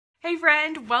Hey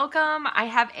friend, welcome. I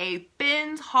have a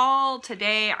bins haul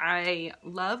today. I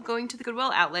love going to the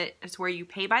Goodwill outlet. It's where you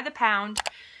pay by the pound.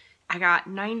 I got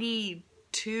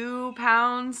 92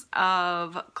 pounds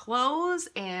of clothes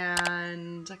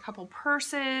and a couple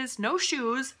purses, no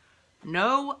shoes,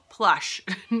 no plush,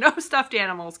 no stuffed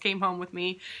animals came home with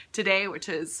me today, which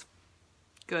is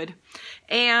good.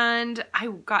 And I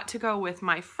got to go with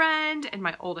my friend and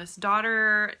my oldest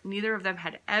daughter. Neither of them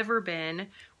had ever been.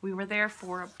 We were there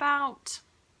for about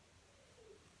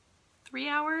 3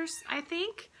 hours, I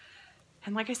think.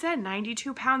 And like I said,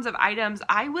 92 pounds of items.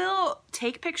 I will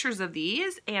take pictures of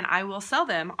these and I will sell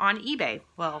them on eBay.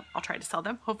 Well, I'll try to sell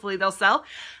them. Hopefully they'll sell.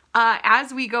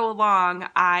 As we go along,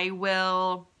 I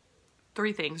will,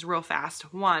 3 things real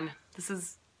fast. 1, this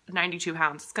is 92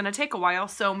 pounds. It's gonna take a while,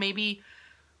 so maybe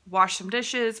wash some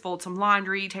dishes, fold some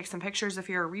laundry, take some pictures if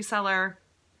you're a reseller,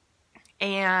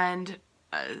 and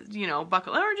you know,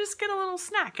 buckle, or just get a little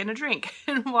snack and a drink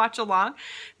and watch along.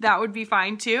 That would be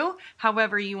fine too.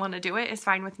 However you want to do it is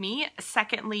fine with me.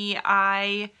 Secondly,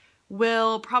 I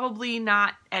will probably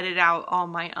not edit out all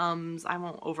my ums. I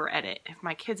won't over edit. If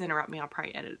my kids interrupt me, I'll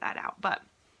probably edit that out. But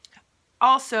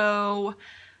also,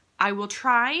 I will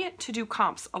try to do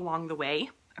comps along the way.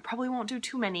 I probably won't do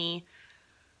too many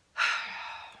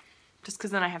just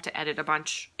because then I have to edit a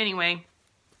bunch. Anyway,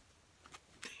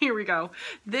 here we go.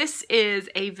 This is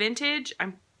a vintage,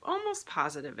 I'm almost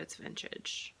positive it's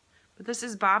vintage, but this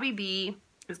is Bobby B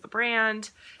is the brand,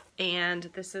 and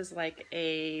this is like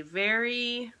a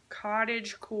very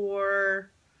cottagecore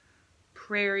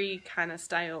prairie kind of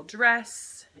style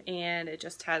dress, and it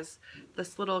just has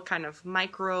this little kind of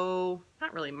micro,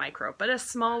 not really micro, but a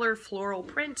smaller floral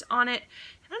print on it.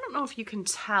 And I don't know if you can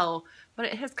tell, but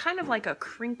it has kind of like a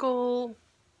crinkle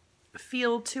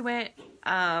feel to it.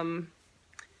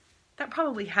 That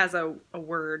probably has a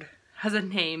word, has a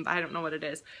name, but I don't know what it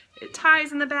is. It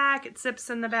ties in the back, it zips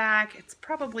in the back. It's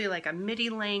probably like a midi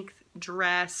length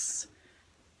dress.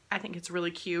 I think it's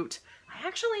really cute.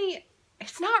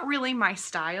 It's not really my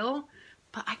style,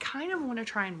 but I kind of want to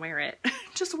try and wear it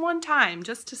just one time,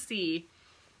 just to see.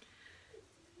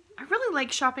 I really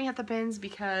like shopping at the bins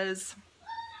because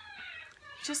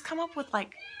you just come up with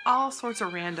like all sorts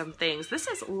of random things. This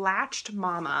is Latched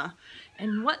Mama,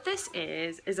 and what this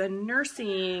is a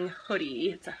nursing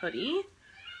hoodie. It's a hoodie.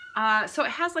 So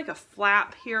it has like a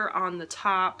flap here on the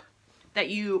top that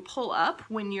you pull up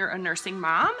when you're a nursing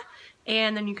mom,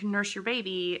 and then you can nurse your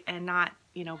baby and not,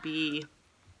 you know, be,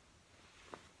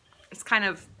 it's kind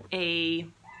of a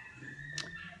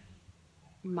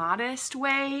modest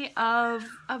way of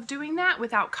doing that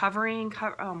without covering,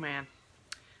 oh man.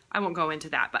 I won't go into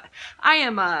that, but I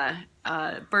am a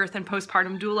birth and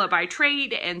postpartum doula by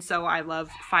trade, and so I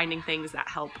love finding things that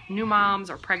help new moms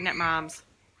or pregnant moms.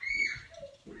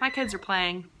 My kids are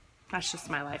playing. That's just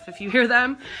my life if you hear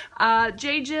them.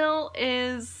 J. Jill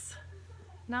is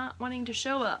not wanting to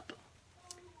show up.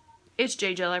 It's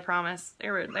J. Jill, I promise.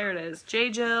 There it is.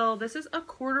 J. Jill. This is a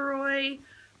corduroy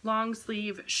long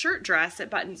sleeve shirt dress. It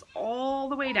buttons all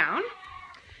the way down.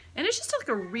 And it's just like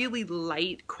a really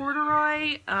light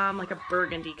corduroy, like a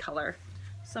burgundy color.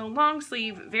 So long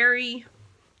sleeve, very,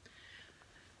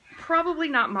 probably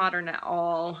not modern at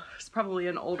all. It's probably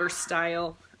an older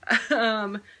style,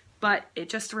 but it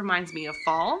just reminds me of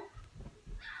fall.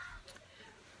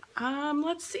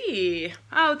 Let's see.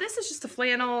 Oh, this is just a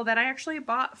flannel that I actually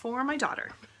bought for my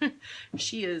daughter.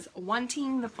 She is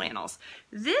wanting the flannels.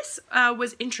 This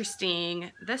was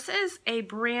interesting. This is a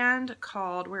brand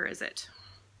called, where is it?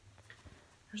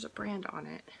 There's a brand on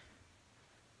it.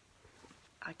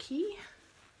 Aki? It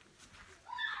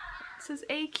says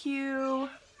AQ.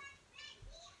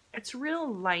 It's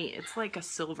real light. It's like a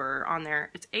silver on there.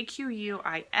 It's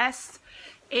AQUIS.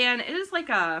 And it is like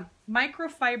a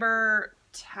microfiber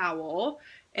towel.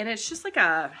 And it's just like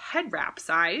a head wrap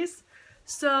size.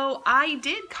 So I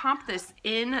did comp this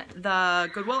in the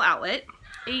Goodwill outlet.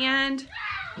 And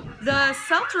the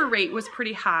sell-through rate was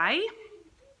pretty high.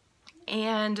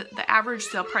 And the average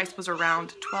sale price was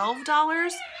around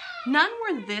 $12. None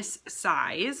were this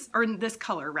size, or this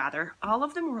color rather. All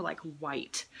of them were like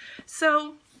white.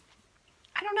 So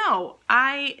I don't know.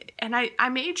 I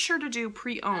made sure to do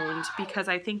pre-owned because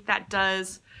I think that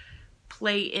does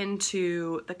play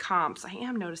into the comps. I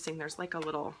am noticing there's like a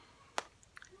little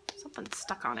something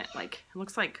stuck on it. Like it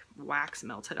looks like wax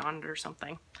melted on it or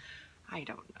something. I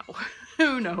don't know.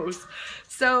 Who knows?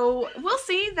 So we'll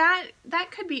see.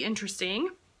 That could be interesting.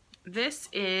 This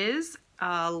is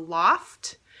a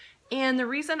loft. And the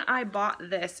reason I bought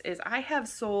this is I have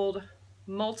sold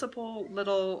multiple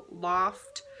little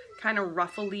loft kind of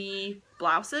ruffly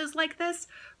blouses like this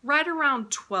right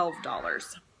around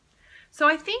 $12. So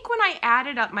I think when I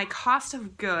added up my cost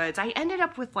of goods, I ended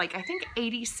up with like, I think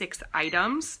 86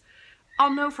 items.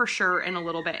 I'll know for sure in a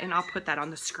little bit, and I'll put that on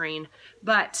the screen.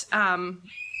 But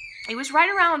it was right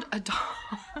around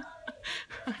 $1.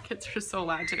 Kids are so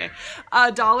loud today.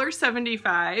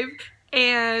 $1.75,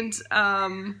 and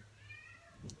I'm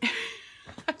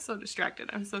so distracted.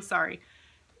 I'm so sorry.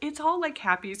 It's all like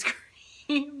happy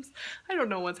screams. I don't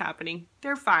know what's happening.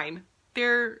 They're fine.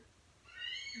 They're...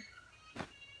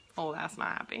 Oh, that's not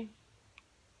happy.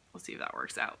 We'll see if that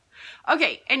works out.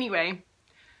 Okay, anyway,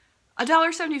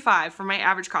 $1.75 for my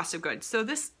average cost of goods. So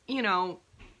this, you know,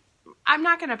 I'm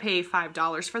not going to pay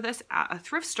 $5 for this at a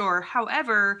thrift store.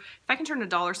 However, if I can turn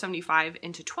 $1.75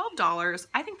 into $12,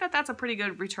 I think that that's a pretty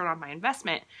good return on my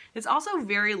investment. It's also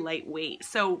very lightweight.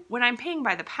 So when I'm paying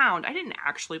by the pound, I didn't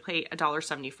actually pay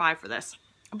 $1.75 for this.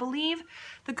 I believe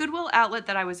the Goodwill outlet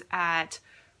that I was at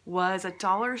was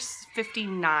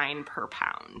 $1.59 per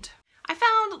pound. I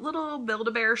found little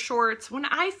Build-A-Bear shorts. When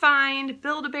I find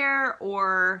Build-A-Bear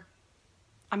or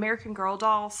American Girl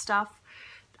doll stuff,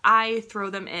 I throw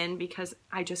them in because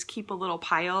I just keep a little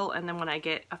pile, and then when I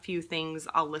get a few things,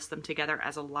 I'll list them together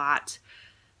as a lot.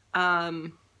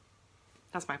 That's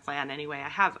my plan anyway. I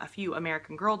have a few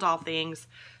American Girl doll things,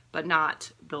 but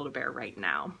not Build-A-Bear right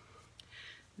now.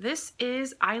 This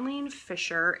is Eileen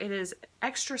Fisher. It is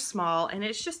extra small, and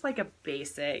it's just like a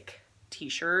basic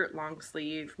t-shirt, long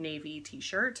sleeve navy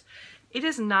t-shirt. It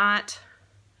is not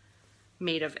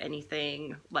made of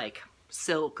anything like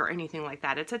silk or anything like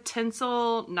that. It's a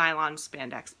tinsel nylon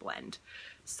spandex blend.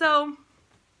 So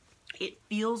it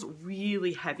feels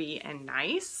really heavy and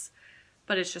nice,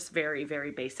 but it's just very,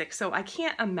 very basic. So I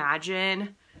can't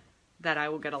imagine that I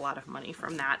will get a lot of money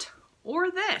from that.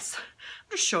 Or this. I'm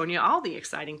just showing you all the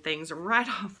exciting things right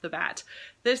off the bat.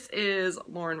 This is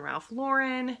Lauren Ralph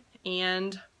Lauren,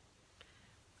 and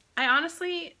I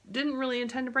honestly didn't really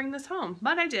intend to bring this home,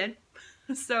 but I did.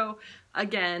 So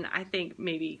again, I think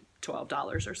maybe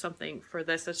 $12 or something for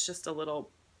this. It's just a little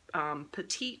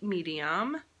petite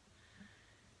medium.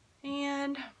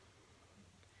 And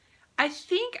I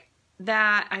think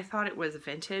that I thought it was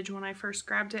vintage when I first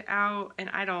grabbed it out, and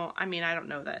I don't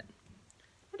know that.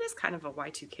 It is kind of a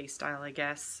Y2K style, I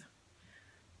guess.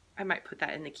 I might put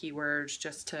that in the keywords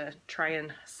just to try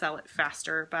and sell it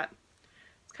faster, but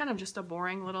it's kind of just a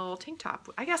boring little tank top.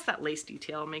 I guess that lace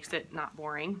detail makes it not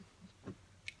boring.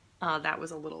 That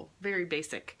was a little very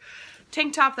basic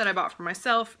tank top that I bought for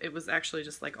myself. It was actually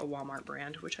just like a Walmart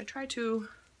brand, which I try to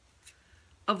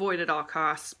avoid at all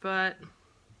costs, but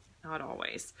not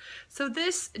always. So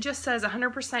this just says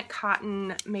 100%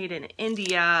 cotton, made in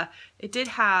India. It did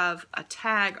have a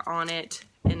tag on it,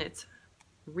 and it's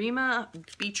Rima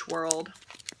Beach World.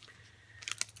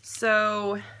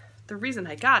 So the reason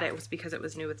I got it was because it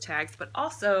was new with tags, but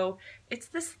also it's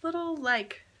this little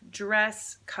like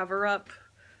dress cover-up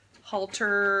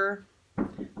halter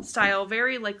style,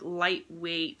 very like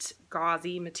lightweight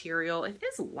gauzy material. It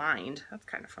is lined. That's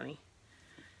kind of funny.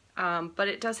 But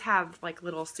it does have like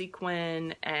little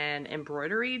sequin and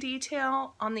embroidery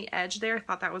detail on the edge there. I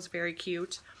thought that was very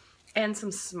cute. And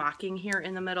some smocking here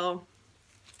in the middle.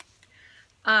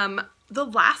 The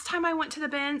last time I went to the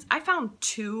bins, I found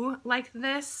two like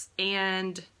this,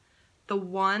 and the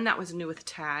one that was new with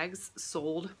tags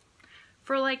sold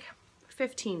for like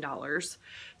 $15.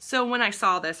 So when I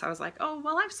saw this, I was like, oh,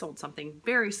 well, I've sold something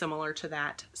very similar to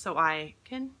that, so I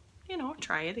can, you know,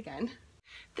 try it again.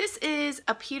 This is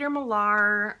a Peter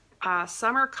Millar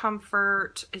Summer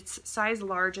Comfort. It's size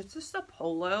large. It's just a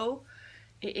polo.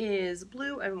 It is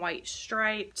blue and white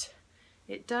striped.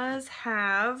 It does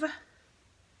have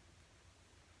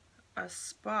a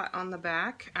spot on the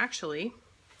back. Actually,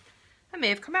 that may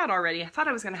have come out already. I thought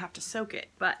I was going to have to soak it,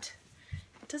 but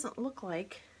it doesn't look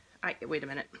like... Wait a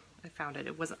minute. I found it.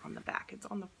 It wasn't on the back. It's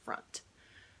on the front.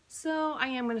 So I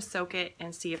am going to soak it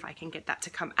and see if I can get that to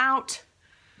come out.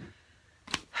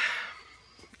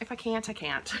 If I can't, I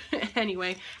can't.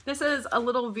 Anyway, this is a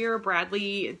little Vera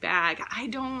Bradley bag.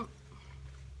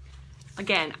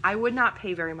 Again, I would not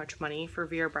pay very much money for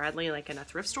Vera Bradley like in a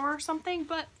thrift store or something,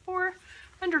 but for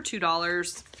under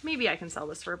 $2, maybe I can sell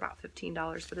this for about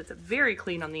 $15, but it's very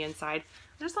clean on the inside.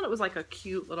 I just thought it was like a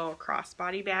cute little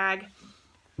crossbody bag.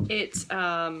 It's,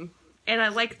 and I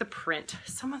like the print.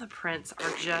 Some of the prints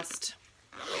are just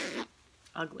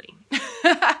ugly.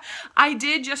 I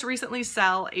did just recently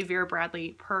sell a Vera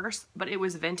Bradley purse, but it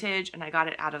was vintage and I got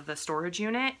it out of the storage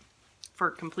unit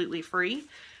for completely free.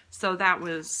 So that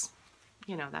was,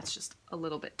 you know, that's just a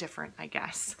little bit different, I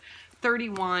guess.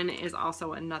 31 is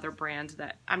also another brand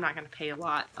that I'm not going to pay a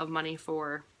lot of money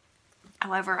for.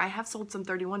 However, I have sold some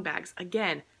 31 bags.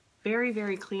 Again, Very,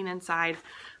 very clean inside.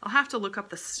 I'll have to look up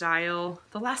the style.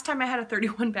 The last time I had a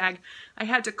 31 bag, I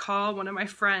had to call one of my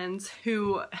friends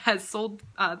who has sold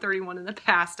 31 in the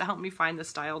past to help me find the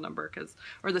style number,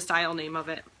 or the style name of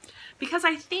it. Because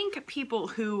I think people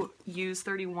who use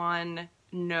 31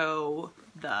 know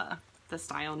the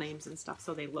style names and stuff,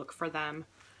 so they look for them.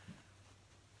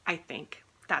 I think.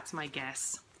 That's my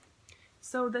guess.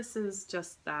 So this is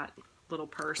just that little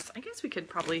purse. I guess we could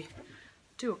probably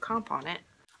do a comp on it.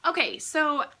 Okay,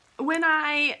 so when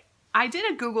I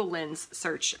did a Google Lens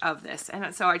search of this,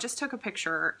 and so I just took a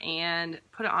picture and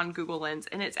put it on Google Lens,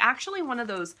 and it's actually one of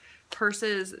those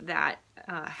purses that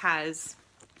has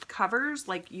covers,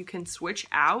 like you can switch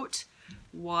out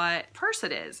what purse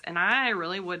it is, and I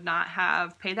really would not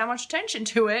have paid that much attention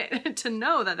to it to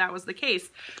know that that was the case.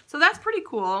 So that's pretty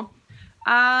cool.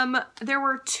 There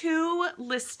were two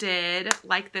listed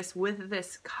like this with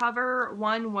this cover.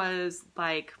 One was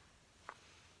like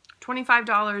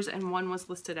 $25 and one was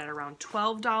listed at around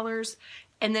 $12,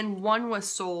 and then one was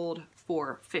sold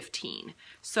for $15.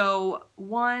 So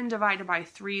 1 divided by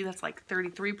 3, that's like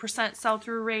 33%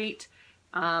 sell-through rate,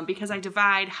 because I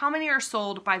divide how many are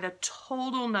sold by the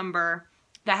total number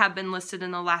that have been listed in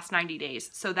the last 90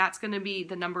 days. So that's going to be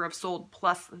the number of sold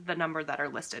plus the number that are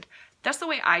listed. That's the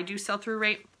way I do sell-through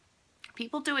rate.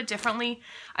 People do it differently.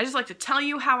 I just like to tell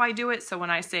you how I do it, so when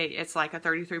I say it's like a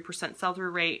 33% sell-through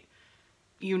rate,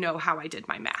 you know how I did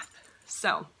my math.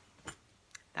 So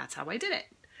that's how I did it.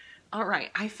 All right,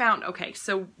 I found, okay,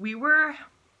 so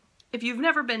if you've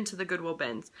never been to the Goodwill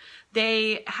Bins,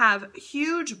 they have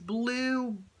huge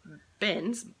blue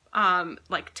bins,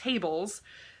 like tables,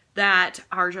 that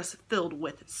are just filled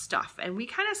with stuff. And we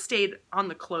kind of stayed on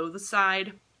the clothes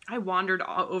side. I wandered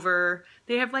all over.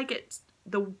 They have like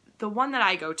the one that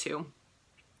I go to,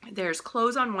 there's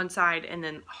clothes on one side and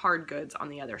then hard goods on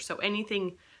the other. So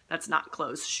anything that's not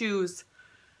clothes, shoes.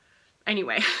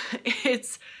 Anyway,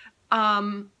 it's,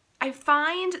 I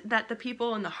find that the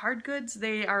people in the hard goods,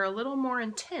 they are a little more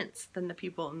intense than the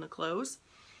people in the clothes.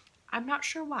 I'm not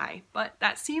sure why, but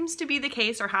that seems to be the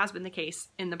case, or has been the case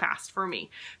in the past for me.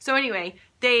 So anyway,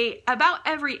 about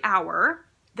every hour,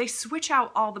 they switch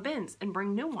out all the bins and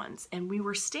bring new ones. And we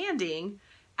were standing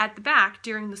at the back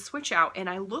during the switch out, and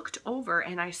I looked over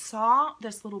and I saw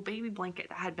this little baby blanket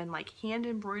that had been like hand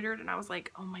embroidered, and I was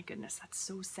like, oh my goodness, that's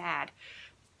so sad.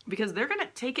 Because they're gonna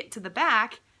take it to the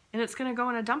back and it's gonna go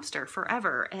in a dumpster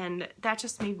forever. And that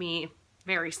just made me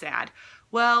very sad.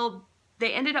 Well,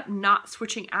 they ended up not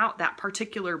switching out that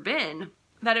particular bin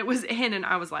that it was in, and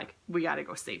I was like, we gotta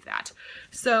go save that.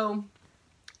 So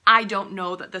I don't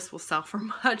know that this will sell for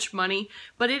much money,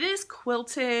 but it is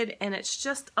quilted, and it's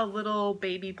just a little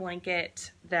baby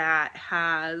blanket that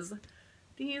has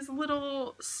these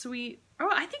little sweet, oh,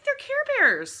 I think they're Care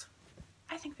Bears.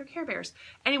 I think they're Care Bears.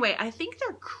 Anyway, I think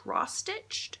they're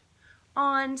cross-stitched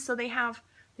on, so they have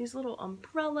these little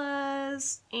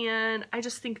umbrellas, and I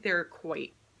just think they're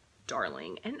quite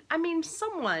darling. And I mean,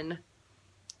 someone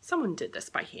did this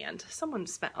by hand. Someone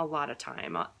spent a lot of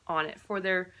time on it for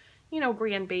their, you know,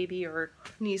 grandbaby or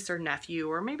niece or nephew,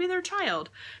 or maybe their child.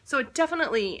 So it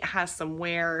definitely has some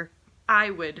wear.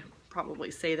 I would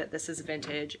probably say that this is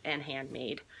vintage and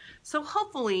handmade. So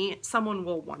hopefully someone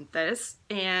will want this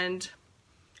and,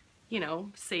 you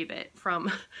know, save it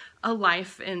from a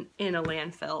life in a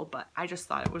landfill. But I just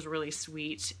thought it was really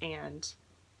sweet, and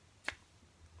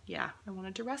yeah, I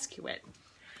wanted to rescue it.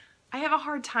 I have a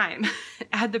hard time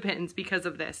at the bins because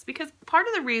of this, because part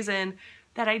of the reason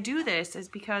that I do this is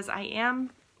because I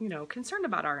am, you know, concerned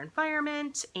about our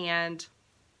environment, and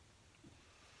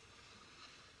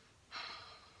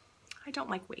I don't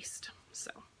like waste.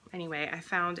 So anyway, I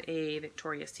found a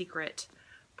Victoria's Secret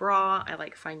bra. I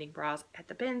like finding bras at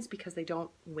the bins because they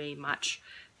don't weigh much.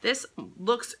 This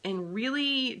looks in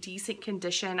really decent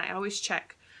condition. I always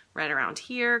check right around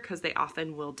here because they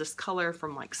often will discolor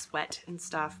from like sweat and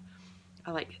stuff.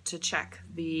 I like to check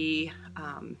the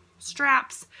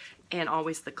straps and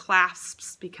always the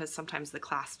clasps, because sometimes the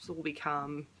clasps will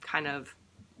become kind of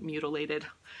mutilated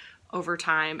over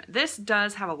time. This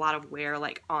does have a lot of wear,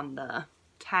 like on the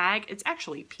tag. It's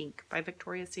actually pink by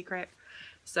Victoria's Secret.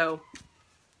 So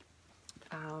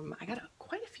I got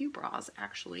quite a few bras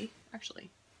actually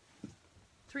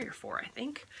 3 or 4, I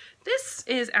think. This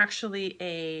is actually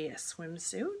a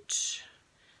swimsuit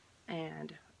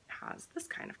and has this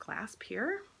kind of clasp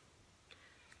here.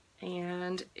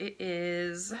 And it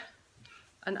is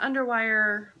an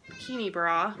underwire bikini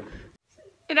bra.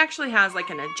 It actually has like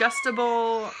an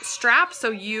adjustable strap, so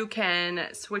you can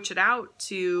switch it out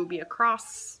to be a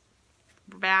cross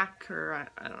back, or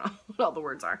I don't know what all the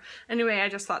words are. Anyway, I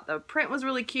just thought the print was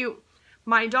really cute.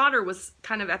 my daughter was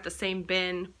kind of at the same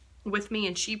bin with me,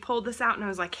 and she pulled this out, and I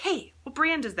was like, hey, what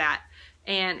brand is that?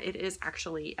 And it is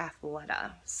actually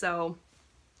Athleta. So,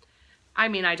 I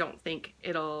mean, I don't think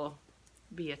it'll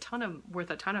be worth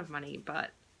a ton of money,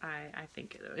 but I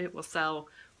think it will sell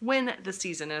when the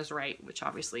season is right, which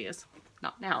obviously is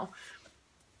not now.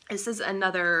 This is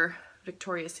another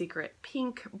Victoria's Secret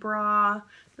pink bra.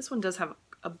 This one does have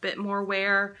a bit more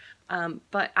wear,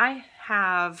 but I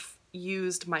have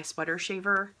used my sweater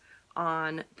shaver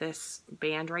on this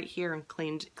band right here and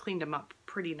cleaned them up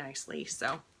pretty nicely.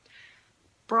 So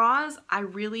bras, I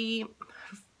really,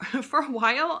 for a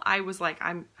while I was like,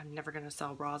 I'm never gonna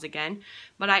sell bras again,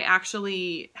 but I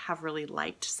actually have really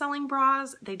liked selling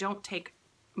bras. They don't take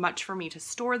much for me to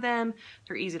store them.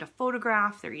 They're easy to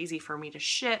photograph. They're easy for me to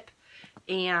ship,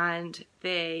 and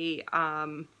they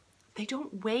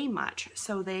don't weigh much,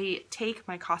 so they take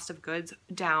my cost of goods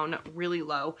down really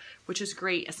low, which is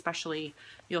great. Especially,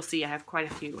 you'll see I have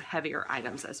quite a few heavier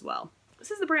items as well.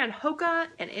 This is the brand Hoka,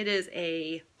 and it is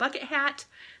a bucket hat.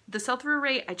 The sell-through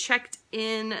rate I checked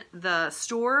in the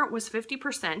store was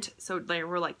 50%, so there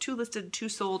were like 2 listed, 2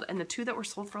 sold, and the 2 that were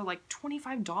sold for like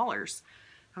 $25.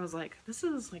 I was like, this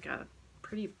is like a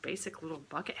pretty basic little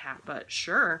bucket hat, but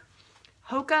sure.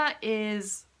 Hoka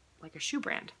is like a shoe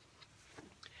brand.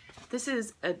 This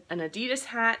is an Adidas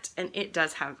hat, and it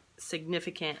does have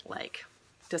significant like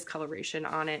discoloration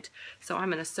on it. So I'm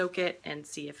gonna soak it and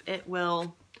see if it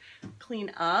will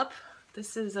clean up.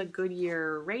 This is a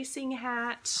Goodyear racing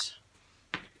hat.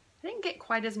 I didn't get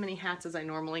quite as many hats as I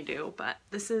normally do, but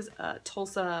this is a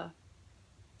Tulsa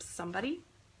somebody.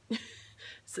 It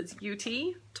says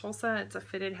UT, Tulsa. It's a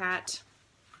fitted hat.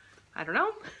 I don't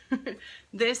know.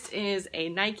 This is a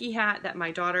Nike hat that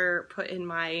my daughter put in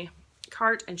my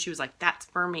cart, and she was like, that's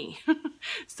for me.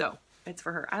 So it's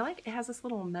for her. I like it has this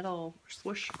little metal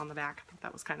swoosh on the back. I thought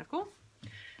that was kind of cool.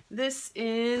 This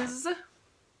is,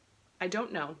 I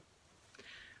don't know,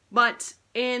 but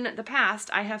in the past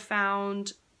I have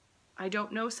found I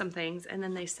don't know some things and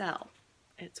then they sell.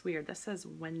 It's weird. This says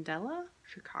Wendella,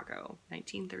 Chicago,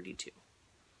 1932.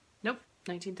 Nope,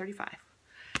 1935.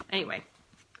 Anyway,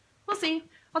 we'll see.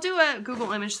 I'll do a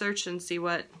Google image search and see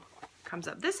what comes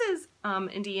up. This is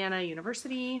Indiana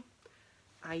University,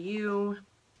 IU.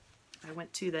 I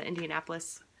went to the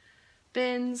Indianapolis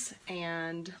bins,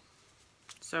 and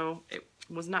so it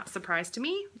was not a surprise to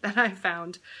me that I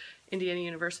found Indiana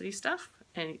University stuff,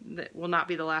 and that will not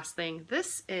be the last thing.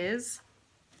 This is,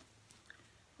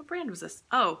 what brand was this?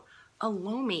 Oh,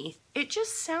 Alomi. It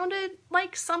just sounded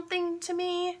like something to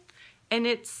me, and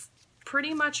it's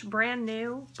pretty much brand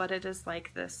new, but it is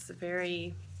like this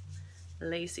very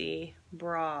lacy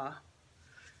bra.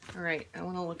 All right, I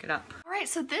want to look it up. All right,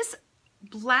 so this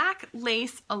black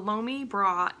lace Alomi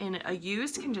bra in a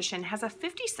used condition has a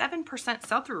 57%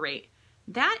 sell-through rate.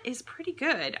 That is pretty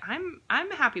good. I'm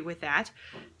happy with that.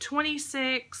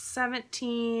 26,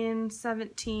 17,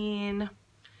 17.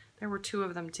 There were 2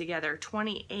 of them together.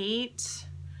 28,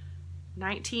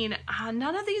 19.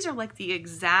 None of these are like the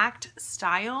exact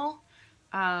style.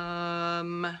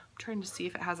 I'm trying to see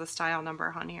if it has a style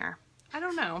number on here. I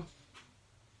don't know.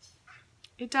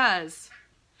 It does.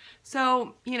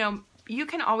 So, you know, you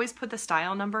can always put the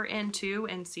style number in too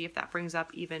and see if that brings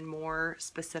up even more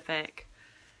specific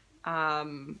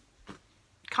comps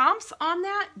on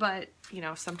that, but you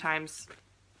know, sometimes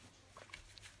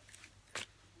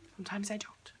I don't.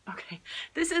 Okay,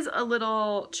 this is a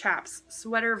little chap's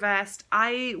sweater vest.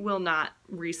 I will not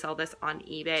resell this on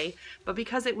eBay, but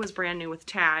because it was brand new with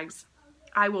tags,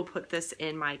 I will put this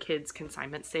in my kids'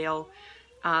 consignment sale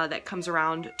that comes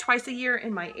around twice a year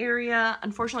in my area.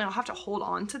 Unfortunately, I'll have to hold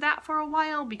on to that for a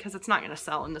while because it's not going to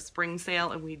sell in the spring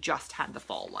sale, and we just had the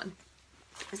fall one.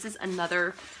 This is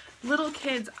another little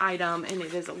kids item, and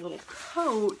it is a little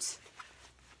coat,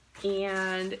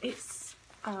 and it's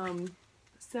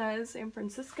says San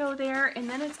Francisco there, and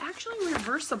then it's actually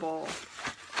reversible,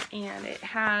 and it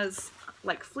has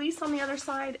like fleece on the other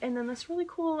side, and then this really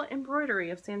cool embroidery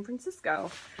of San Francisco.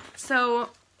 So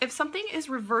if something is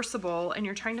reversible and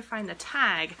you're trying to find the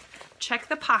tag, check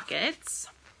the pockets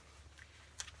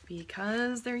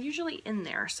because they're usually in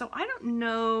there. So I don't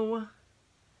know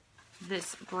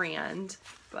this brand,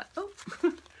 but oh,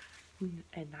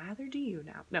 and neither do you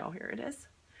now. No, here it is.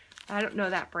 I don't know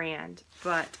that brand,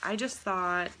 but I just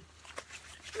thought,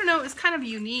 I don't know, it's kind of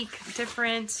unique,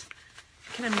 different.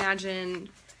 I can imagine,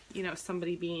 you know,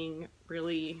 somebody being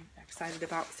really excited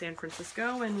about San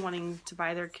Francisco and wanting to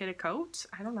buy their kid a coat.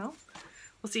 I don't know.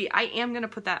 We'll see. I am going to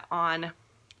put that on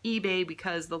eBay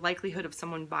because the likelihood of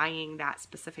someone buying that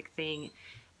specific thing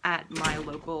at my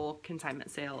local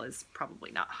consignment sale is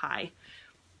probably not high.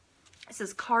 This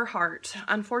is Carhartt.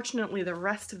 Unfortunately, the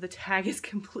rest of the tag is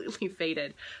completely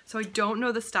faded, so I don't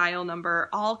know the style number.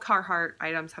 All Carhartt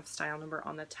items have style number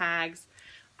on the tags.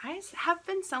 I have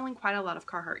been selling quite a lot of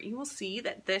Carhartt. You will see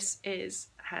that this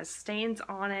has stains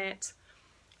on it.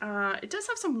 It does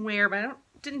have some wear, but I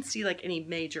didn't see like any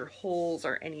major holes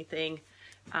or anything.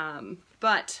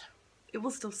 But it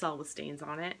will still sell with stains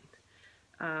on it,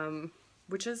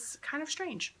 which is kind of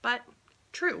strange, but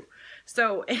true.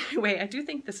 So anyway, I do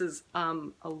think this is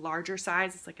a larger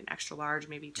size. It's like an extra large,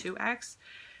 maybe 2X,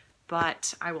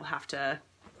 but I will have to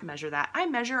measure that. I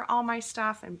measure all my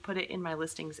stuff and put it in my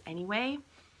listings anyway.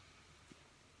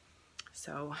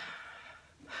 So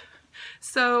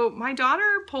my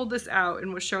daughter pulled this out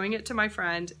and was showing it to my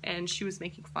friend, and she was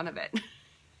making fun of it.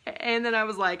 And then I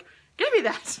was like, give me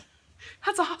that.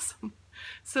 That's awesome.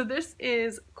 So this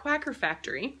is Quacker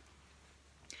Factory,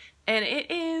 and it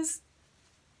is,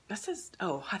 this is,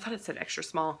 oh, I thought it said extra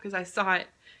small because I saw it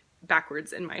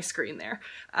backwards in my screen there.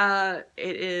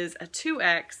 It is a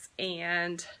 2X,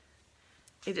 and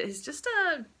it is just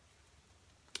a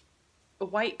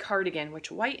white cardigan,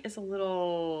 which white is a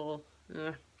little,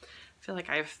 I feel like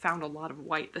I've found a lot of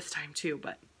white this time too,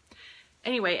 but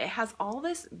anyway, it has all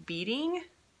this beading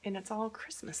and it's all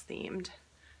Christmas themed.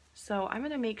 So I'm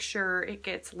going to make sure it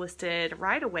gets listed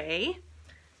right away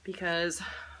because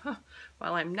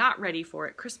while I'm not ready for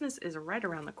it, Christmas is right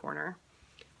around the corner.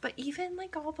 But even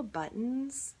like all the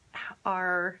buttons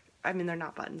are, I mean, they're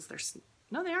not buttons.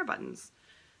 No, they are buttons.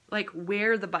 Like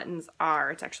where the buttons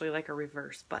are, it's actually like a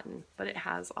reverse button, but it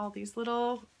has all these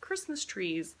little Christmas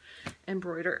trees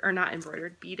embroidered, or not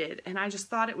embroidered, beaded. And I just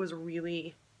thought it was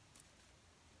really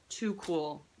too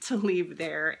cool to leave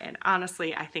there. And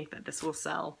honestly, I think that this will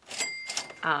sell.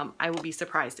 I will be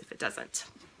surprised if it doesn't.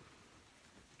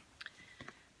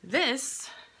 This,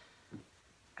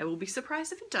 I will be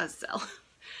surprised if it does sell.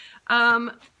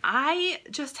 I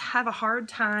just have a hard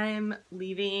time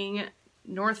leaving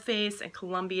North Face and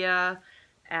Columbia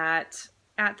at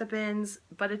the bins,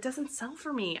 but it doesn't sell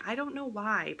for me. I don't know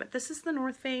why, but this is the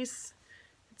North Face.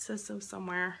 It says so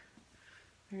somewhere.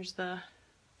 There's the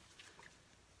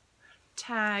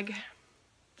tag.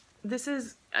 This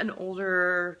is an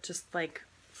older, just like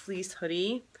fleece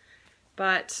hoodie,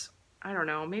 but I don't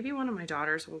know, maybe one of my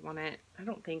daughters will want it. I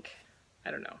don't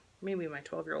know, maybe my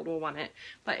 12-year-old will want it,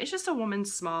 but it's just a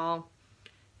woman's small.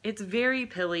 It's very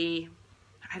pilly.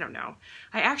 I don't know.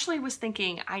 I actually was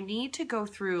thinking I need to go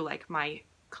through like my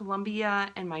Columbia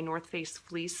and my North Face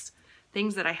fleece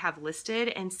things that I have listed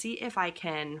and see if I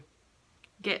can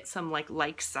get some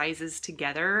like sizes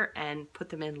together and put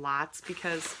them in lots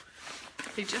because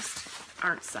they just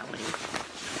aren't selling.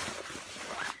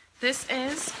 This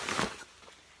is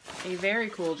a very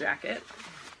cool jacket,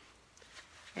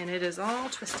 and it is all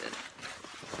twisted.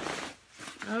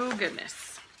 Oh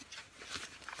goodness.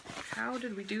 How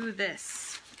did we do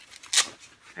this?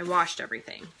 I washed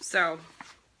everything, so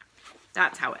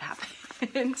that's how it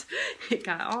happened. It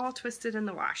got all twisted in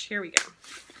the wash. Here we go.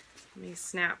 Let me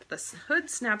snap. The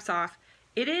hood snaps off.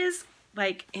 It is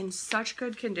like in such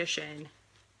good condition,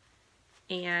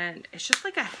 and it's just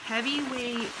like a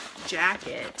heavyweight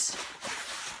jacket,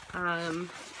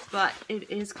 but it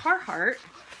is Carhartt,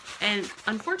 and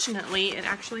unfortunately it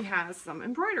actually has some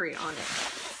embroidery on it.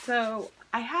 So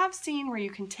I have seen where you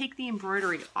can take the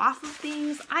embroidery off of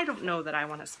things. I don't know that I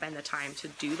want to spend the time to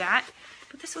do that,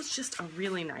 but this was just a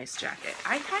really nice jacket.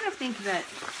 I kind of think that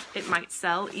it might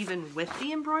sell even with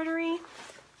the embroidery.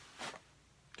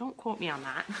 Don't quote me on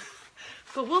that,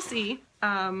 but we'll see.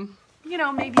 You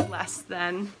know, maybe less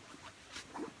than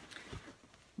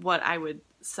what I would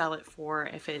sell it for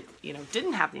if it, you know,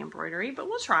 didn't have the embroidery, but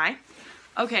we'll try.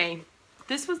 Okay,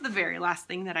 this was the very last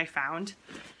thing that I found.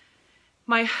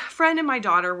 My friend and my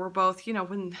daughter were both, you know,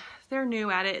 when they're new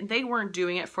at it, and they weren't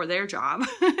doing it for their job.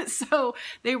 So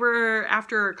they were,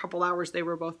 after a couple hours, they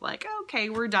were both like, okay,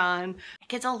 we're done. It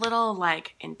gets a little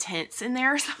like intense in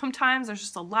there sometimes. There's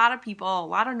just a lot of people, a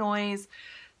lot of noise.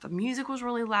 The music was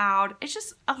really loud. It's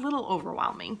just a little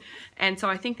overwhelming. And so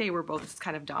I think they were both just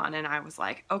kind of done. And I was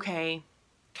like, okay,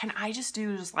 can I just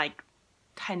do just like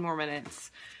 10 more minutes?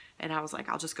 And I was like,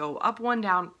 I'll just go up one,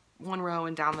 down one row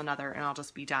and down another, and I'll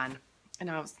just be done. And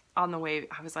I was on the way,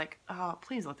 I was like, oh,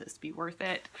 please let this be worth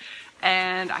it.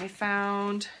 And I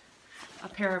found a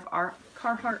pair of our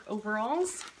Carhartt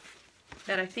overalls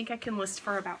that I think I can list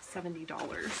for about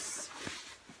 $70.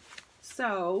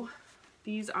 So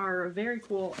these are very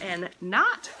cool and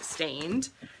not stained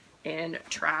and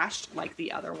trashed like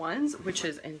the other ones, which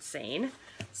is insane.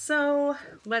 So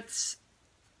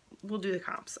we'll do the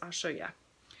comps. I'll show you.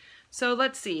 So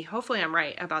let's see. Hopefully I'm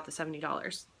right about the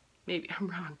 $70. Maybe I'm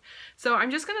wrong. So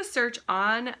I'm just going to search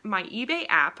on my eBay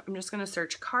app. I'm just going to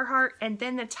search Carhartt, and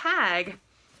then the tag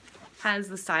has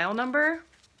the style number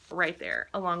right there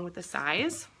along with the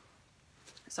size.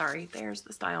 Sorry, there's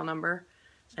the style number,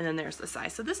 and then there's the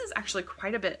size. So this is actually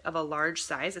quite a bit of a large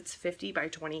size. It's 50 by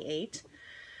 28.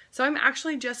 So I'm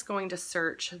actually just going to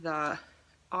search the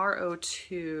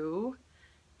RO2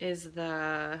 is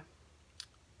the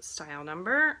style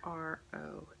number,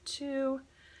 RO2,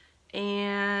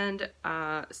 and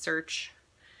search,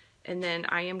 and then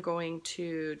I am going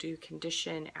to do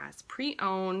condition as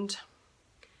pre-owned.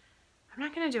 I'm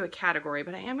not going to do a category,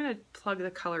 but I am going to plug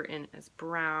the color in as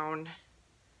brown,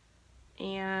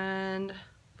 and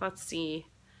let's see,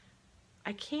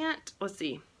 let's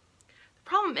see. The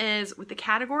problem is with the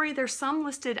category, there's some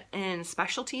listed in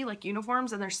specialty like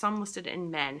uniforms, and there's some listed in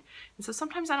men, and so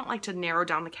sometimes I don't like to narrow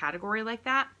down the category like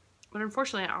that, but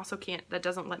unfortunately I also can't, that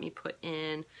doesn't let me put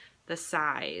in the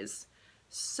size.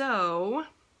 So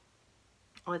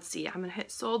let's see, I'm gonna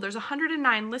hit sold. There's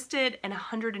 109 listed and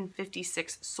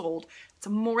 156 sold. It's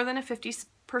more than a 50%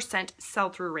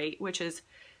 sell-through rate, which is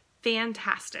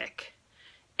fantastic.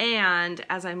 And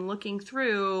as I'm looking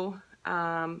through,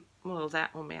 well,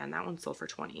 oh man, that one sold for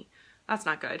 20. That's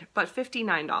not good. But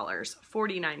 $59,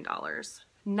 $49,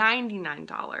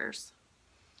 $99.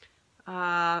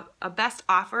 A best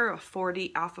offer of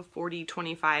 40 off of 40,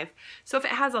 25. So if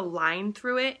it has a line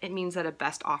through it, it means that a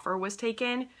best offer was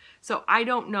taken. So I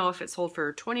don't know if it sold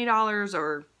for $20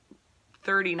 or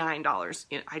 $39.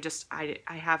 You know,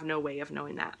 I have no way of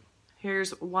knowing that.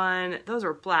 Here's one, those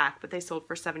are black, but they sold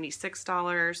for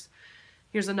 $76.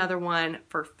 Here's another one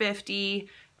for 50,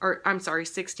 or I'm sorry,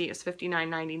 60, it's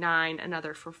 $59.99,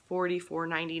 another for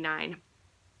 $44.99.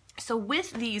 So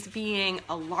with these being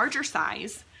a larger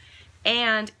size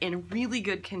and in really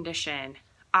good condition,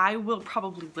 I will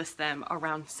probably list them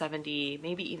around $70,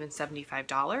 maybe even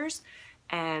 $75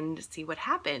 and see what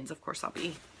happens. Of course, I'm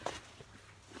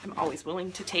always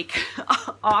willing to take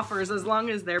offers as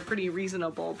long as they're pretty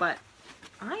reasonable, but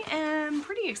I am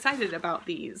pretty excited about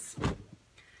these.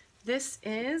 This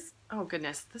is, oh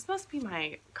goodness, this must be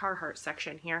my Carhartt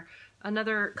section here.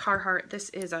 Another Carhartt, this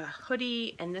is a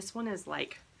hoodie, and this one is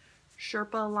like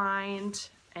Sherpa lined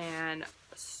and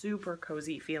super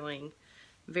cozy feeling.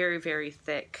 Very, very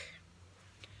thick.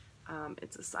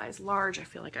 It's a size large. I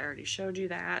feel like I already showed you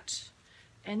that.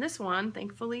 And this one,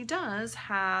 thankfully, does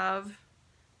have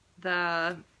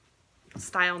the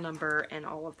style number and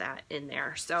all of that in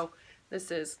there. So this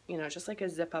is, you know, just like a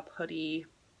zip-up hoodie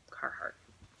Carhartt.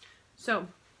 So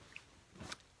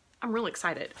I'm really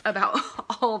excited about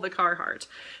all the Carhartt.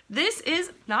 This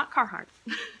is not Carhartt.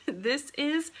 This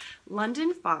is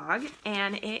London Fog,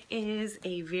 and it is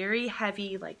a very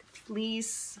heavy, like,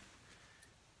 fleece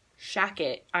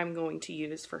jacket I'm going to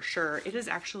use for sure. It is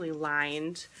actually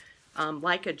lined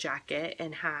like a jacket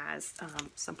and has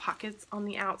some pockets on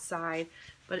the outside,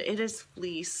 but it is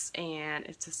fleece and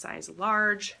it's a size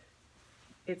large.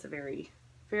 It's a very,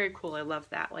 very cool. I love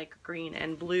that, like green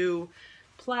and blue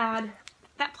plaid.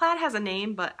 That plaid has a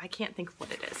name, but I can't think of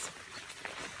what it is.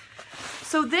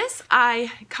 So this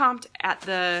I comped at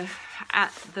the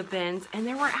bins, and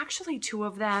there were actually 2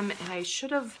 of them, and I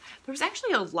should have, there was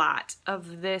actually a lot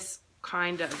of this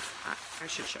kind of, I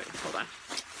should show you, hold on.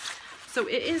 So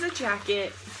it is a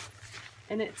jacket,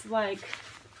 and it's like,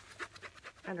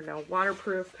 I don't know,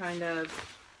 waterproof kind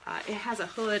of. It has a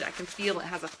hood. I can feel it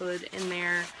has a hood in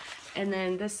there. And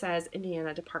then this says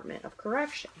Indiana Department of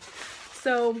Correction.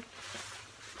 So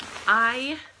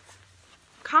I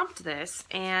comped this,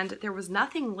 and there was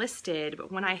nothing listed,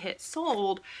 but when I hit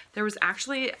sold, there was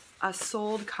actually a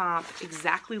sold comp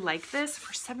exactly like this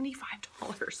for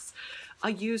 $75,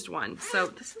 a used one. So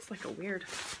this is like a weird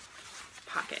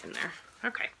pocket in there.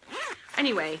 Okay.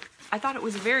 Anyway, I thought it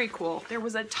was very cool. There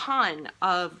was a ton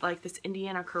of like this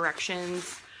Indiana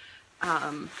Corrections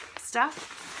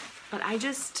stuff, but I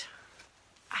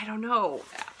don't know.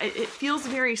 It feels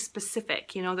very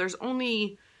specific. You know, there's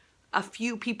only a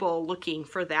few people looking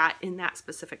for that in that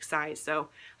specific size. So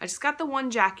I just got the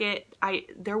one jacket.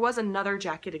 There was another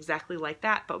jacket exactly like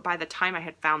that, but by the time I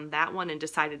had found that one and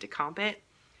decided to comp it,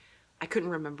 I couldn't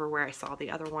remember where I saw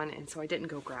the other one, and so I didn't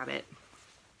go grab it.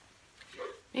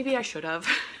 Maybe I should have,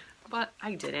 but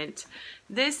I didn't.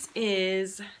 This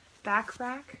is Back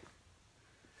Rack,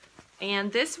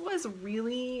 and this was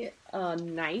really a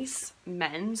nice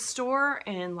men's store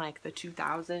in like the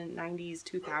 90s,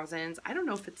 2000s. I don't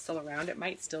know if it's still around. It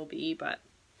might still be, but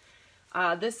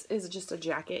this is just a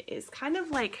jacket. It's kind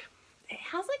of like, it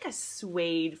has like a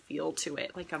suede feel to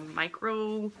it, like a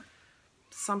micro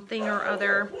something or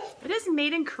other. It is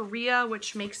made in Korea,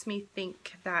 which makes me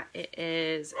think that it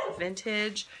is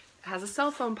vintage. It has a cell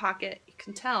phone pocket. You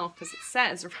can tell because it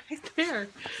says right there.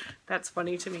 That's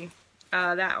funny to me.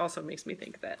 That also makes me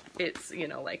think that it's, you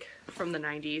know, like from the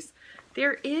 90s.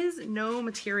 There is no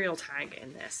material tag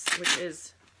in this, which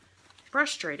is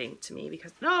frustrating to me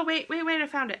because, no, wait, I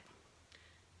found it.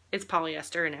 It's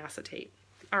polyester and acetate.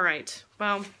 All right,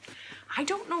 well, I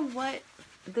don't know what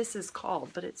this is called,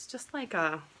 but it's just like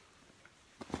a,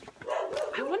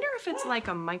 I wonder if it's like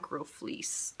a micro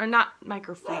fleece, or not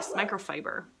micro fleece,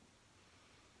 microfiber.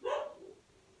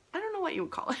 I don't know what you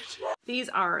would call it. These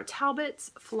are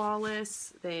Talbots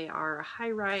Flawless. They are a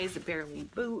high-rise, barely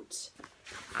boot.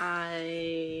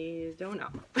 I don't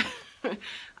know.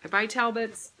 I buy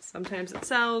Talbots. Sometimes it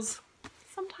sells.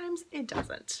 Sometimes it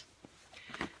doesn't.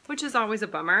 Which is always a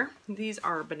bummer. These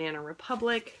are Banana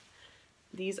Republic.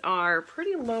 These are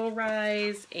pretty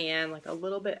low-rise and like a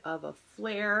little bit of a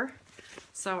flare.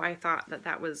 So I thought that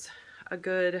that was a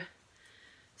good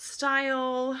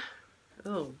style.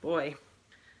 Oh boy.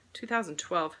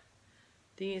 2012.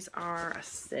 These are a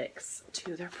 6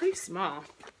 too. They're pretty small.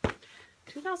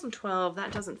 2012,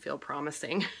 that doesn't feel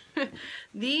promising.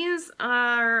 These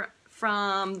are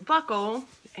from Buckle,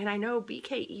 and I know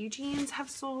BKE jeans have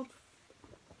sold.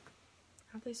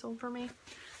 Have they sold for me?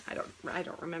 I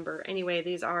don't remember. Anyway,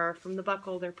 these are from the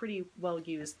Buckle. They're pretty well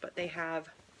used, but they have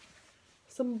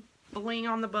some bling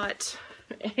on the butt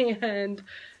and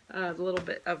a little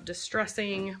bit of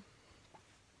distressing.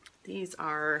 These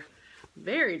are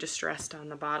very distressed on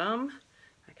the bottom.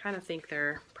 I kind of think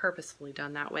they're purposefully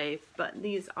done that way, but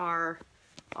these are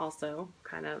also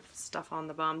kind of stuff on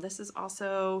the bum. This is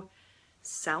also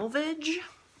Salvage,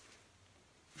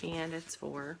 and it's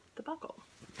for the Buckle.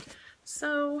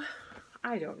 So,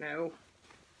 I don't know.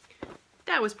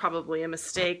 That was probably a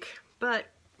mistake, but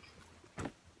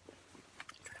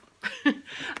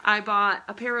I bought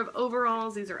a pair of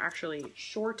overalls. These are actually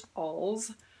short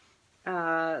alls.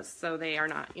 So they are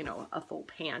not, you know, a full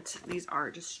pant. These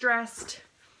are distressed.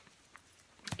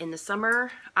 In the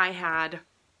summer, I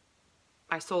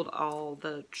sold all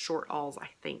the short alls, I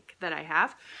think, that I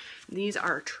have. These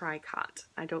are Tricot.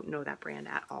 I don't know that brand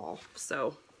at all.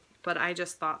 So, but I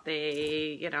just thought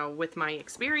they, you know, with my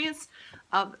experience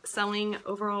of selling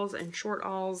overalls and short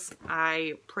alls,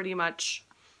 I pretty much,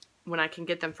 when I can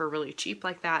get them for really cheap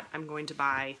like that, I'm going to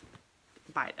buy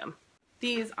them.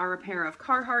 These are a pair of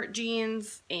Carhartt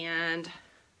jeans, and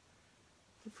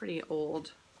they're pretty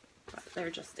old, but they're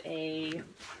just a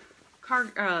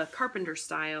carpenter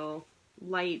style,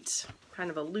 light,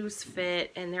 kind of a loose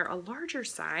fit, and they're a larger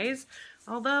size.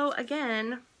 Although,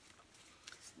 again,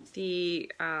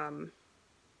 the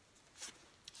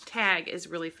tag is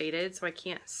really faded, so I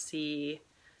can't see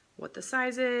what the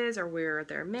size is or where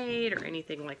they're made or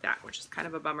anything like that, which is kind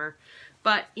of a bummer.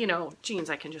 But, you know, jeans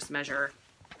I can just measure.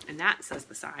 And that says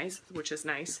the size, which is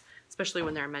nice, especially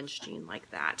when they're a men's jean like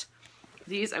that.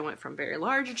 These, I went from very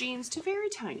large jeans to very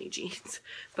tiny jeans.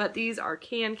 But these are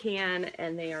Can,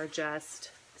 and they are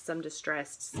just some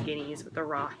distressed skinnies with a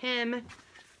raw hem.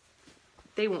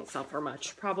 They won't sell for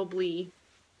much, probably.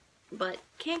 But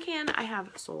Can I have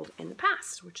sold in the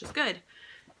past, which is good.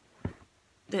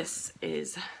 This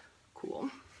is cool,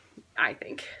 I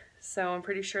think. So I'm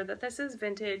pretty sure that this is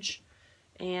vintage.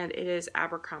 And it is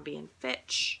Abercrombie &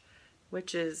 Fitch,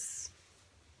 which is,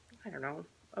 I don't know,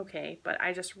 okay. But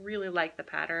I just really like the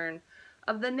pattern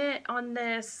of the knit on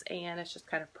this, and it's just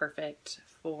kind of perfect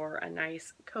for a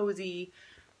nice, cozy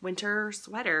winter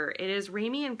sweater. It is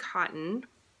Ramy and cotton.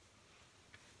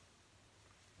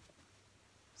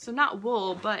 So not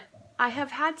wool, but I have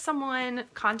had someone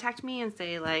contact me and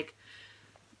say, like,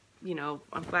 you know,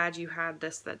 I'm glad you had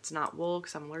this that's not wool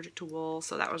because I'm allergic to wool.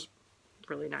 So that was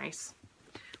really nice.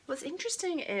 What's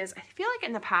interesting is I feel like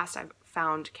in the past I've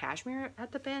found cashmere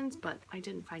at the bins, but I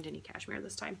didn't find any cashmere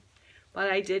this time. But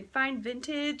I did find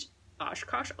vintage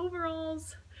Oshkosh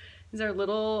overalls. These are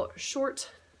little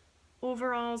short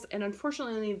overalls, and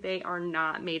unfortunately they are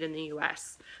not made in the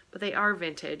US, but they are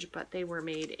vintage, but they were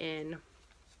made in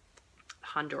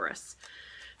Honduras.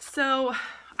 So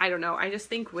I don't know. I just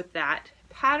think with that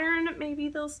pattern, maybe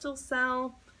they'll still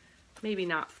sell. Maybe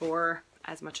not for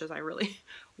as much as I really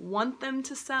want them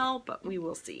to sell, but we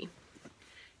will see.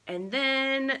 And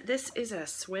then this is a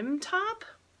swim top.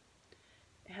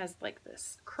 It has like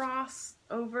this cross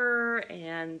over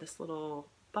and this little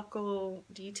buckle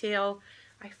detail.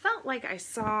 I felt like I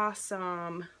saw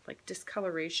some like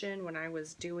discoloration when I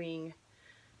was doing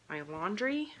my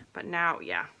laundry, but now,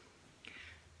 yeah, you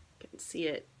can see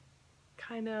it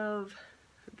kind of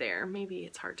there. Maybe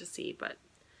it's hard to see, but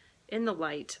in the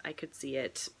light I could see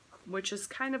it. which is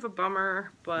kind of a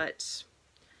bummer, but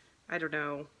I don't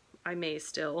know. I may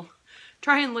still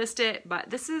try and list it, but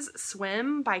this is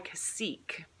Swim by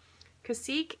Cacique.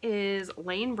 Cacique is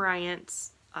Lane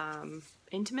Bryant's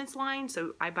intimates line,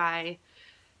 so I buy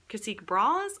Cacique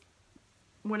bras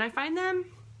when I find them.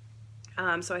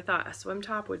 So I thought a swim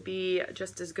top would be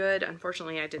just as good.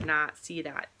 Unfortunately, I did not see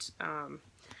that.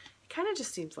 It kind of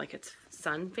just seems like it's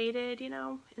sun faded, you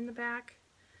know, in the back.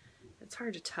 It's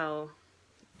hard to tell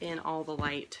in all the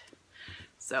light.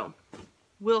 So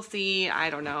we'll see.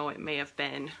 I don't know. It may have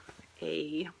been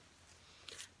a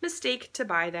mistake to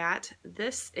buy that.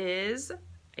 This is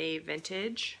a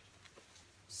vintage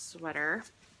sweater.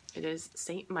 It is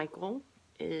St. Michael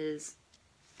is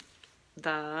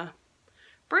the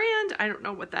brand. I don't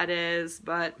know what that is,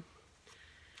 but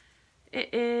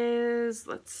it is,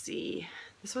 let's see,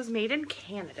 this was made in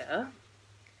Canada,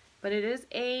 but it is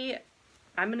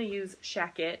I'm going to use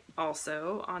Shacket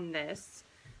also on this,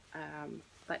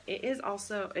 but it is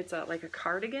also, it's like a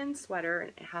cardigan sweater,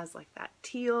 and it has like that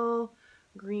teal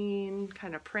green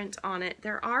kind of print on it.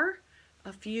 There are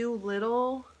a few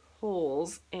little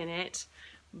holes in it,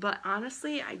 but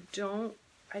honestly, I don't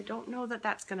know that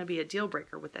that's going to be a deal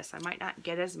breaker with this. I might not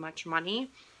get as much money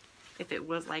if it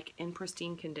was like in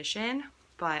pristine condition,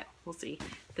 but we'll see.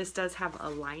 This does have a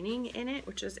lining in it,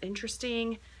 which is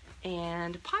interesting,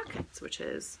 and pockets, which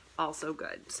is also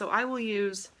good. So I will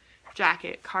use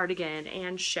jacket, cardigan,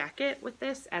 and shacket with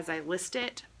this as I list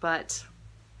it, but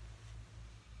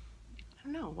I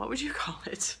don't know, what would you call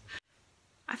it?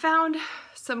 I found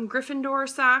some Gryffindor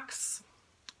socks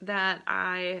that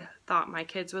I thought my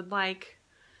kids would like,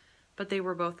 but they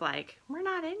were both like, we're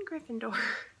not in Gryffindor.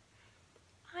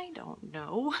 I don't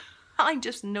know. I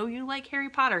just know you like Harry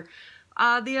Potter.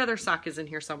 The other sock is in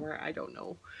here somewhere. I don't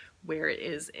know where it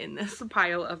is in this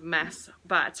pile of mess,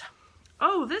 but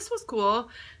oh, this was cool.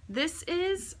 This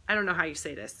is, I don't know how you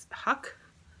say this, Huck,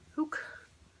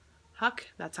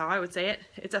 that's how I would say it.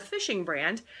 It's a fishing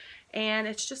brand, and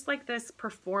it's just like this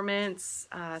performance,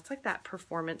 it's like that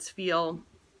performance feel,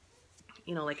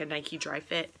 you know, like a Nike Dry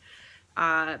Fit,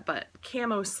 but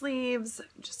camo sleeves,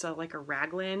 just like a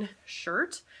raglan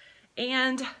shirt,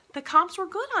 and the comps were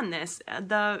good on this.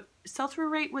 The sell-through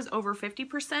rate was over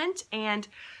 50%, and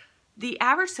the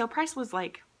average sale price was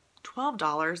like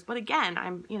 $12, but again,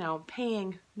 I'm, you know,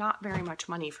 paying not very much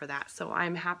money for that, so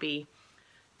I'm happy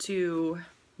to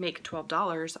make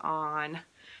 $12 on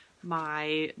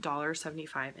my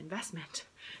 $1.75 investment.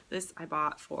 This I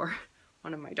bought for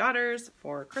one of my daughters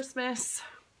for Christmas.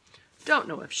 Don't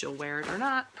know if she'll wear it or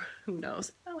not. Who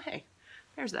knows? Oh, hey,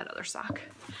 there's that other sock.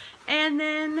 And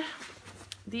then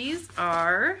these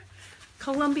are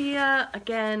Columbia.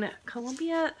 Again,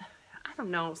 Columbia, I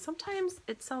don't know. Sometimes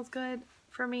it sells good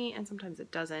for me and sometimes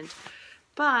it doesn't.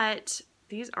 But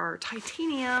these are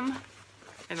titanium.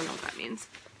 I don't know what that means.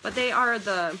 But they are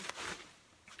the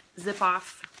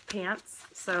zip-off pants.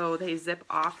 So they zip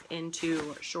off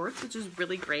into shorts, which is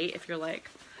really great if you're like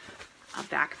a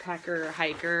backpacker,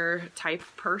 hiker type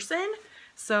person.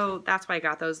 So that's why I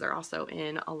got those. They're also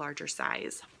in a larger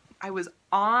size. I was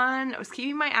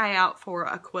keeping my eye out for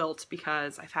a quilt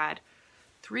because I've had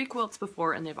 3 quilts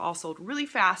before and they've all sold really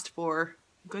fast for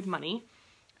good money.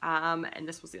 And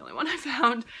this was the only one I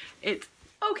found. It's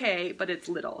okay, but it's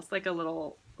little. It's like a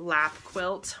little lap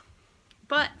quilt.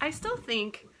 But I still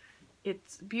think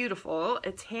it's beautiful.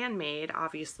 It's handmade,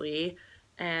 obviously.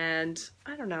 And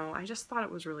I don't know, I just thought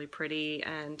it was really pretty.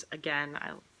 And again,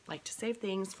 I like to save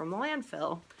things from the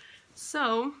landfill.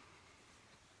 So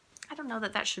I don't know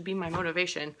that that should be my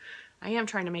motivation. I am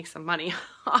trying to make some money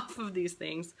off of these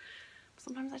things.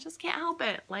 Sometimes I just can't help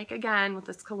it. Like again with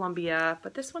this Columbia,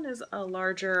 but this one is a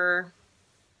larger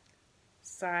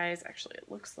size. Actually, it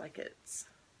looks like it's,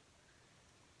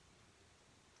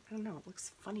 I don't know, it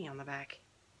looks funny on the back.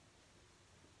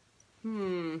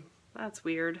 That's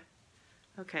weird.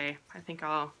 Okay, I think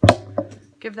I'll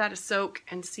give that a soak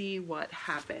and see what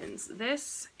happens.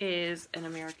 This is an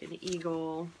American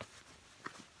Eagle,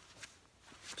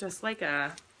 just like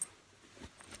a,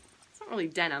 it's not really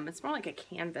denim, it's more like a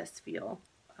canvas feel,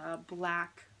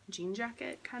 black jean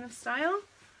jacket kind of style.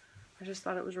 I just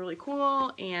thought it was really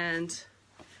cool, and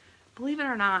believe it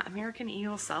or not, American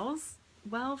Eagle sells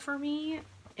well for me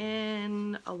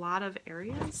in a lot of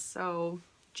areas. So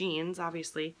jeans,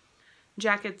 obviously.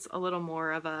 Jacket's a little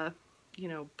more of a, you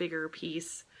know, bigger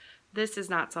piece. This is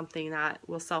not something that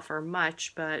will sell for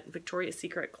much, but Victoria's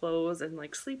Secret clothes and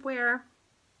like sleepwear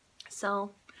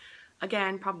sell,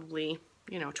 again, probably,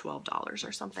 you know, $12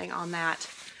 or something on that.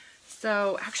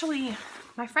 So actually,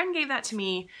 my friend gave that to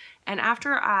me, and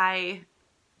after I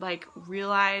like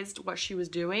realized what she was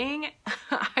doing,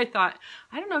 I thought,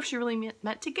 I don't know if she really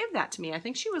meant to give that to me. I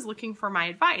think she was looking for my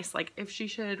advice, like if she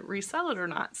should resell it or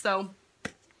not. So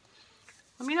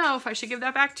let me know if I should give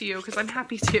that back to you, because I'm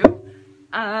happy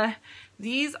to.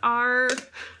 These are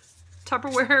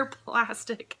Tupperware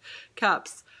plastic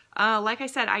cups. Like I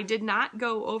said, I did not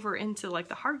go over into like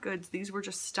the hard goods. These were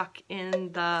just stuck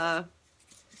in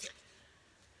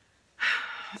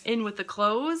with the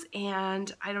clothes,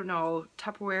 and I don't know,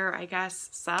 Tupperware I guess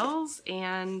sells,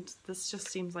 and this just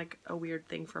seems like a weird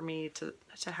thing for me to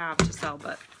have to sell,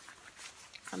 but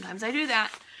sometimes I do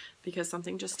that because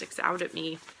something just sticks out at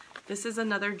me. This is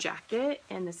another jacket,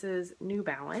 and this is New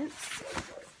Balance,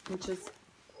 which is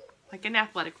like an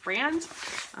athletic brand.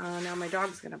 Now my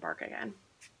dog's gonna bark again.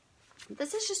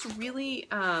 This is just really,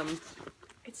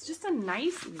 it's just a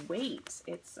nice weight.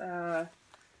 It's,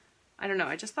 I don't know,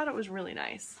 I just thought it was really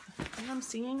nice. And I'm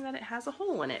seeing that it has a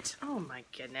hole in it. Oh my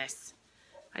goodness.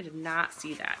 I did not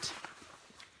see that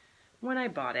when I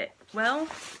bought it. Well,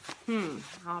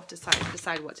 I'll have to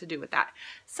decide what to do with that.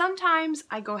 Sometimes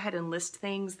I go ahead and list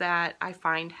things that I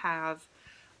find have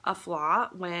a flaw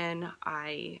when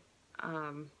I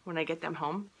get them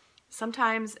home.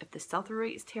 Sometimes if the sell-through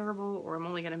rate is terrible, or I'm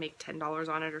only going to make $10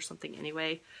 on it or something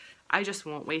anyway, I just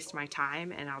won't waste my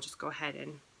time, and I'll just go ahead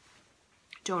and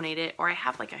donate it. Or I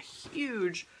have like a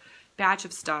huge batch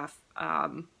of stuff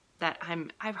that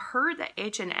I've heard that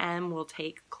H&M will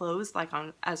take clothes like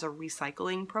as a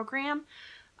recycling program.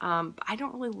 But I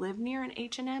don't really live near an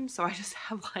H&M, so I just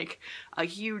have like a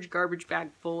huge garbage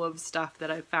bag full of stuff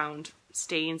that I found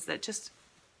stains that just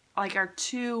like are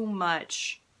too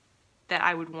much that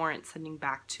I would warrant sending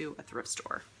back to a thrift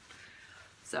store.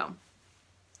 So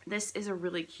this is a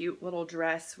really cute little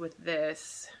dress with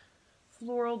this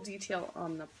floral detail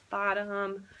on the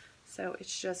bottom. So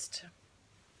it's just,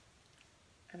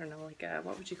 I don't know, like a,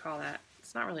 what would you call that?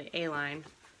 It's not really A-line.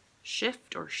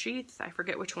 Shift or sheath, I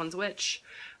forget which one's which.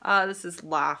 This is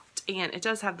Loft, and it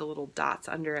does have the little dots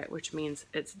under it, which means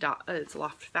it's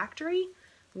Loft Factory,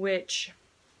 which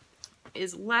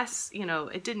is less, you know,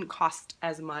 it didn't cost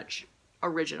as much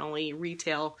originally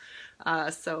retail,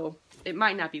 so it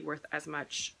might not be worth as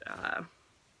much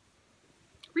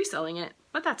reselling it,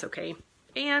 but that's okay.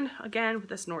 And again, with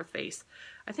this North Face,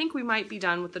 I think we might be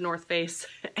done with the North Face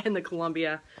and the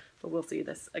Columbia, but we'll see.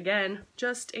 This again,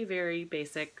 just a very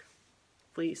basic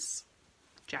fleece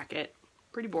jacket,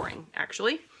 pretty boring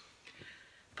actually,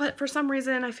 but for some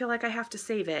reason I feel like I have to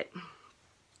save it.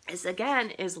 This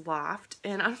again is Loft,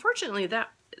 and unfortunately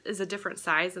that is a different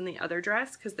size than the other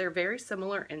dress because they're very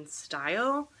similar in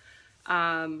style,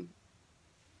 but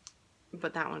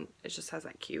that one, it just has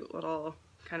that cute little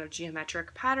kind of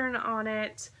geometric pattern on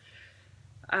it.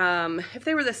 If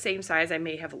they were the same size, I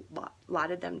may have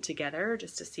lotted them together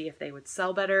just to see if they would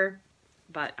sell better,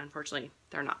 but unfortunately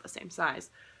they're not the same size,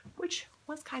 which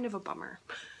was kind of a bummer.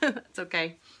 It's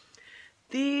okay.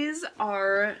 These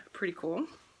are pretty cool.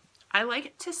 I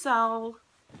like to sell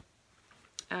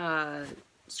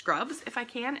scrubs if I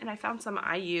can, and I found some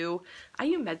IU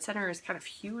Med Center is kind of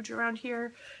huge around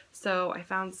here, so I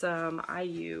found some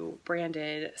IU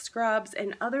branded scrubs,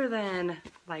 and other than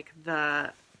like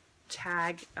the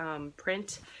tag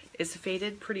print is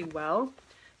faded pretty well,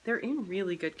 they're in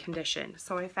really good condition.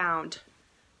 So I found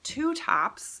 2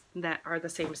 tops that are the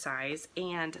same size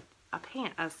and a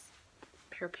pair of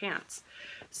pants.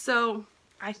 So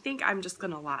I think I'm just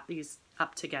gonna lot these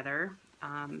up together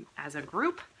as a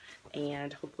group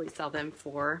and hopefully sell them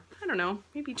for, I don't know,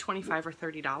 maybe $25 or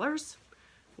 $30.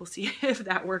 We'll see if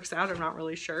that works out. I'm not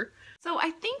really sure. So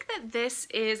I think that this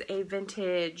is a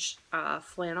vintage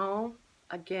flannel,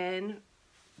 again,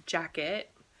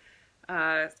 jacket.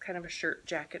 It's kind of a shirt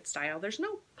jacket style. There's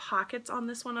no pockets on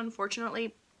this one,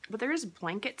 unfortunately, but there is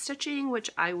blanket stitching, which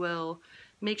I will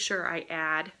make sure I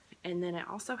add. And then it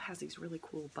also has these really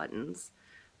cool buttons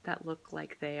that look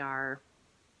like they are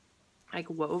like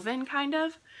woven kind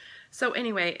of. So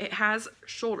anyway, it has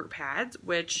shoulder pads,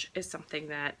 which is something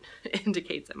that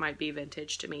indicates it might be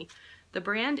vintage to me. The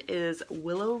brand is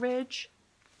Willow Ridge,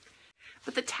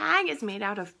 but the tag is made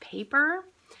out of paper,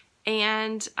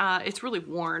 and it's really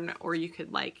worn, or you can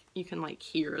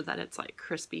hear that it's like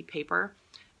crispy paper.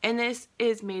 And this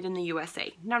is made in the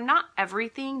USA. Now, not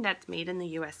everything that's made in the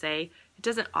USA, it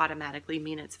doesn't automatically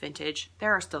mean it's vintage.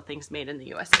 There are still things made in the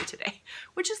USA today,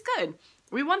 which is good.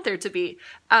 We want there to be.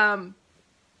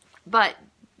 But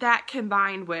that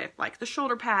combined with like the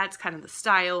shoulder pads, kind of the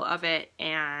style of it,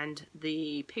 and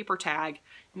the paper tag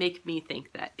make me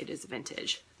think that it is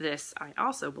vintage. This I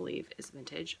also believe is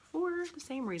vintage for the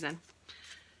same reason.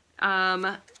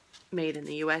 made in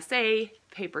the USA,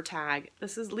 paper tag.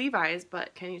 This is Levi's,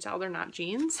 but can you tell they're not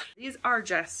jeans? These are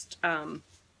just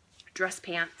dress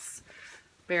pants.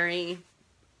 Very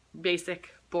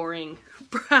basic, boring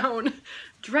brown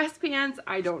dress pants.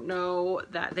 I don't know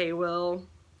that they will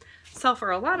sell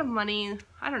for a lot of money.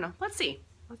 I don't know. Let's see.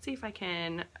 Let's see if I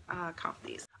can comp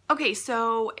these. Okay,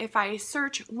 so if I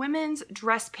search women's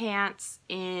dress pants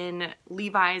in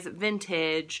Levi's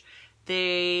vintage,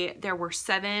 there were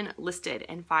 7 listed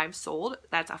and 5 sold.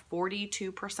 That's a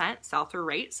 42% sell-through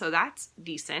rate, so that's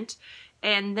decent.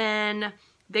 And then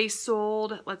they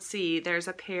sold, let's see, there's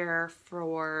a pair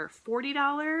for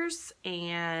 $40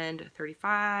 and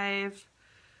 $35.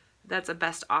 That's a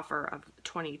best offer of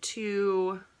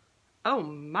 $22. Oh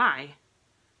my.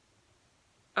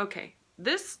 Okay,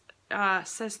 this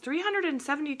says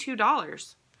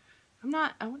 $372.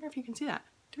 I wonder if you can see that.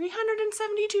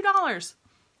 $372.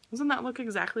 Doesn't that look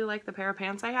exactly like the pair of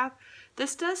pants I have?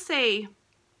 This does say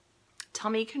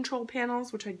tummy control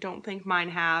panels, which I don't think mine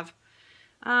have.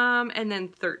 And then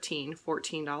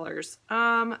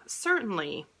 $14.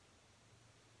 Certainly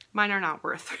mine are not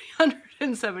worth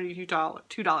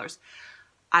 $372.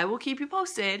 I will keep you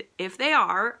posted. If they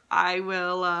are, I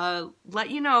will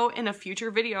let you know in a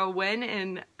future video when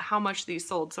and how much these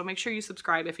sold. So make sure you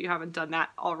subscribe if you haven't done that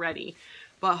already.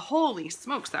 But holy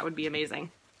smokes, that would be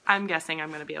amazing. I'm guessing I'm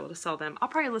going to be able to sell them. I'll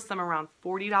probably list them around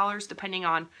 $40 depending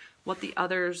on what the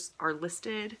others are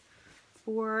listed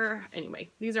for. Anyway,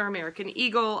 these are American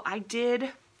Eagle. I did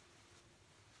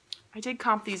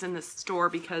comp these in the store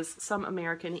because some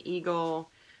American Eagle,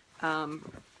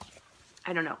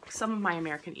 I don't know, some of my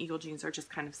American Eagle jeans are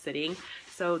just kind of sitting.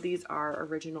 So these are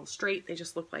original straight. They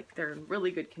just look like they're in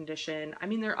really good condition. I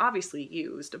mean, they're obviously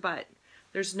used, but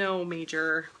there's no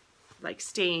major like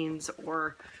stains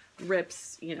or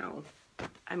rips, you know.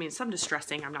 I mean, some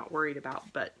distressing I'm not worried about,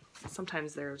 but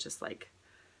sometimes they're just like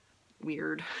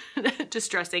weird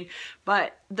distressing.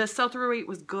 But the sell-through rate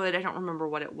was good. I don't remember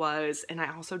what it was, and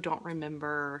I also don't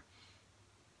remember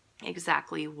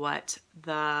exactly what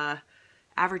the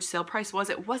average sale price was.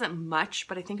 It wasn't much,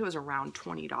 but I think it was around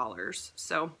 $20.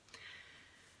 So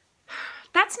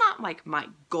that's not like my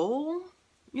goal,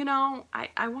 you know.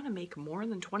 I want to make more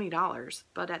than $20,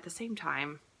 but at the same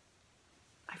time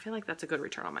I feel like that's a good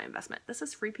return on my investment. This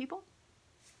is Free People.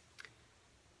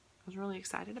 I was really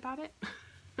excited about it.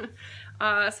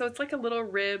 So it's like a little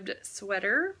ribbed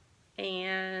sweater,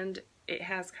 and it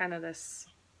has kind of this,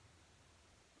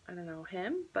 I don't know,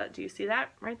 hem, but do you see that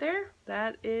right there?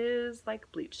 That is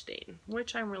like bleach stain,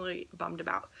 which I'm really bummed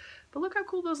about. But look how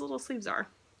cool those little sleeves are.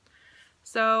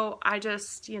 So I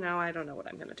just, you know, I don't know what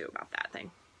I'm going to do about that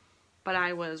thing. But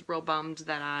I was real bummed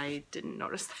that I didn't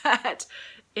notice that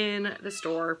in the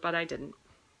store, but I didn't.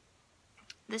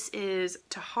 This is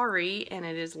Tahari, and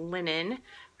it is linen,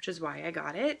 which is why I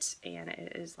got it. And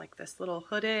it is like this little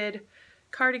hooded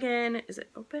cardigan. Is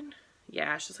it open?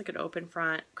 Yeah, it's just like an open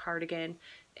front cardigan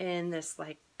in this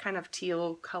like kind of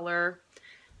teal color.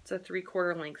 It's a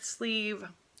 3/4 length sleeve.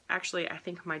 Actually, I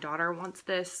think my daughter wants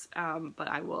this, but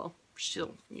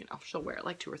she'll wear it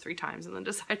like 2 or 3 times and then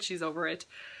decide she's over it.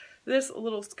 This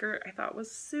little skirt I thought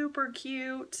was super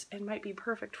cute and might be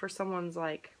perfect for someone's,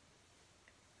 like,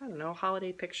 I don't know,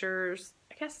 holiday pictures.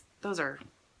 I guess those are,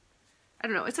 I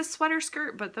don't know, it's a sweater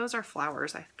skirt, but those are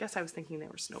flowers. I guess I was thinking they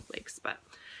were snowflakes. But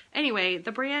anyway,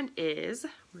 the brand is,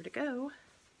 where'd it go?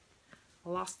 I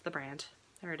lost the brand.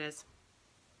 There it is.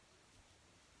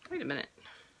 Wait a minute.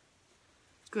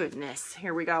 Goodness,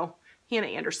 here we go. Hannah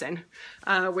Anderson,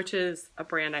 which is a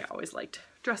brand I always liked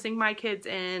dressing my kids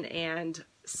in, and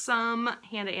some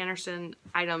Hannah Anderson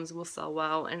items will sell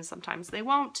well and sometimes they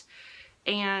won't.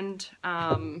 And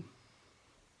I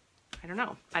don't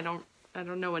know. I don't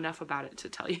know enough about it to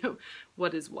tell you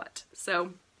what is what.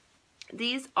 So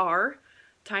these are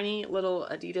tiny little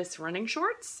Adidas running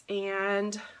shorts,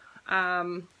 and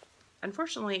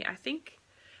unfortunately I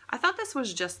thought this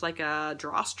was just like a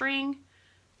drawstring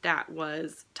that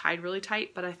was tied really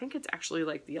tight, but I think it's actually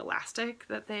like the elastic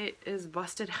that is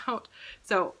busted out.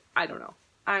 So I don't know.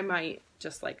 I might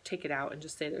just like take it out and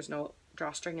just say there's no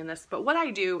drawstring in this. But what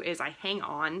I do is I hang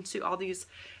on to all these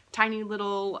tiny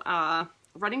little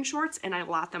running shorts and I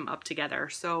lot them up together.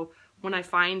 So when I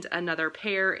find another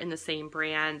pair in the same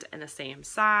brand and the same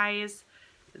size,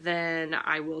 then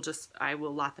I will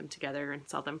lot them together and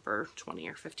sell them for $20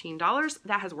 or $15.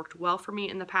 That has worked well for me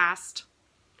in the past.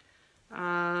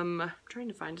 I'm trying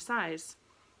to find a size.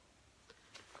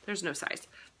 There's no size,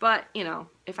 but you know,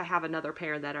 if I have another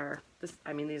pair that are this,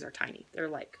 I mean, these are tiny. They're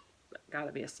like,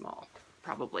 gotta be a small,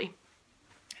 probably.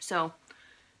 So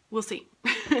we'll see.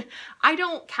 I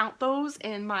don't count those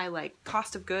in my like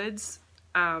cost of goods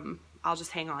I'll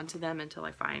just hang on to them until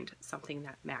I find something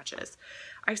that matches.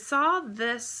 I saw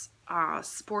this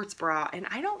sports bra, and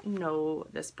I don't know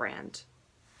this brand.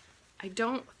 I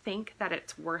don't think that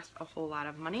it's worth a whole lot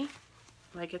of money.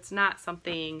 Like, it's not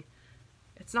something,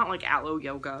 it's not like Aloe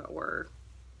Yoga or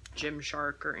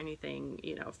Gymshark or anything,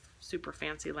 you know, super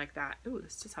fancy like that. Ooh,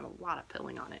 this does have a lot of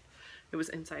pilling on it. It was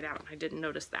inside out, and I didn't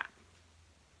notice that.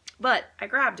 But I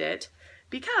grabbed it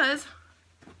because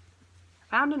I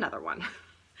found another one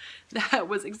that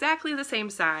was exactly the same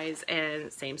size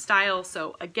and same style.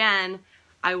 So again,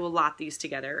 I will lot these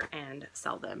together and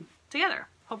sell them together,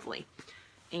 hopefully.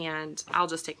 And I'll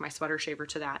just take my sweater shaver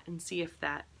to that and see if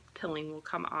that pilling will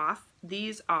come off.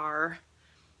 These are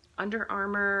Under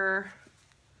Armour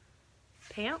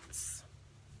pants.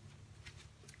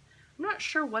 I'm not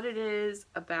sure what it is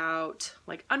about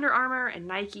like Under Armour and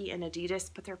Nike and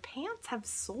Adidas, but their pants have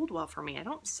sold well for me. I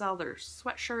don't sell their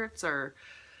sweatshirts or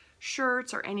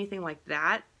shirts or anything like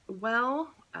that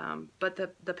well, but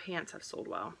the pants have sold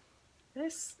well.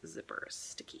 This zipper is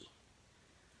sticky.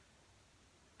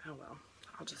 Oh well,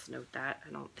 I'll just note that.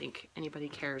 I don't think anybody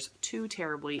cares too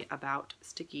terribly about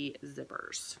sticky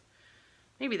zippers.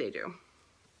 Maybe they do.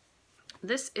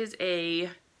 This is a,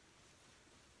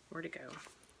 where'd it go?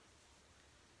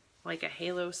 Like a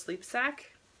halo sleep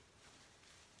sack.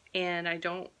 And I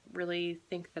don't really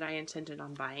think that I intended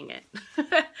on buying it.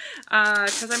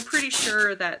 Because I'm pretty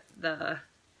sure that the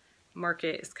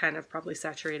market is kind of probably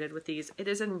saturated with these. It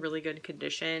is in really good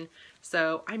condition.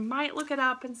 So I might look it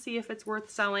up and see if it's worth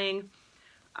selling.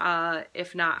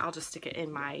 If not, I'll just stick it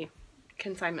in my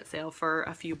consignment sale for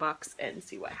a few bucks and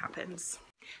see what happens.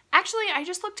 Actually, I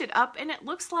just looked it up and it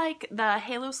looks like the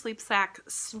Halo Sleep Sack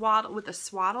swaddle with a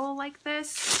swaddle like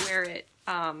this, where it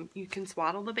you can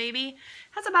swaddle the baby,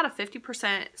 has about a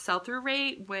 50% sell-through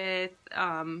rate with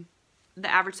the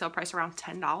average sale price around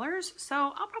 $10. So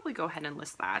I'll probably go ahead and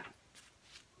list that.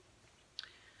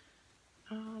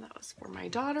 That was for my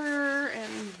daughter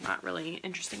and not really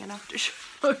interesting enough to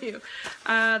show you.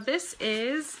 This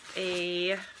is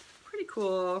a pretty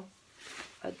cool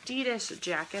Adidas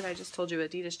jacket. I just told you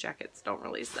Adidas jackets don't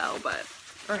really sell, but,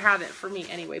 or haven't for me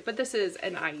anyway, but this is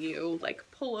an IU like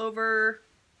pullover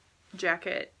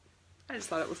jacket. I just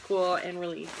thought it was cool and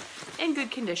really in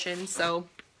good condition, so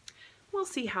we'll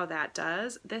see how that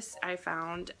does. This I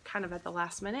found kind of at the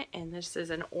last minute, and this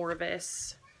is an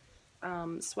Orvis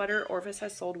sweater. Orvis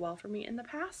has sold well for me in the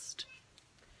past,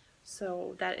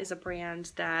 so that is a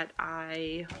brand that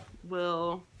I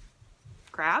will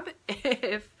grab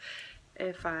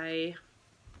if I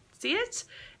see it.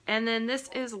 And then this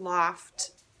is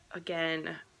Loft.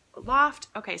 Again, Loft.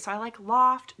 Okay, so I like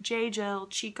Loft, J. Jill,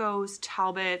 Chico's,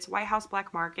 Talbot's, White House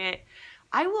Black Market.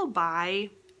 I will buy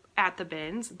at the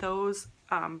bins those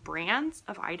brands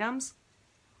of items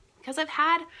because I've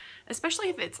had, especially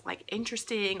if it's like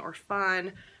interesting or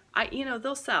fun, you know,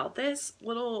 they'll sell. This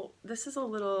is a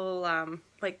little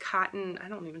like cotton. I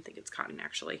don't even think it's cotton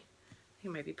actually. I think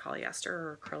it might be polyester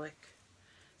or acrylic.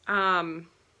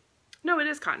 No, it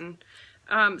is cotton.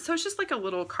 So it's just like a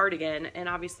little cardigan, and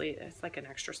obviously it's like an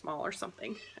extra small or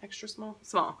something. Extra small?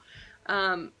 Small.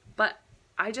 But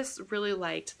I just really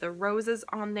liked the roses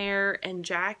on there, and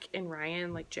Jack and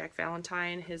Ryan, like Jack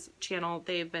Valentine, his channel,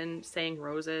 they've been saying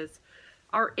roses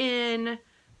are in.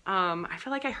 I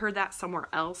feel like I heard that somewhere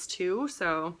else too,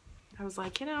 so I was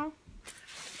like, you know,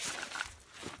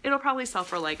 it'll probably sell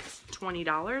for like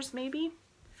 $20 maybe.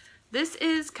 This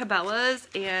is Cabela's,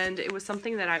 and it was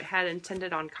something that I had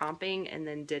intended on comping and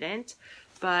then didn't.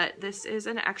 But this is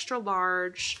an extra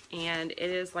large, and it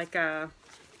is like a,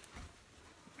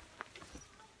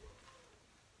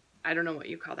 I don't know what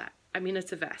you call that. I mean,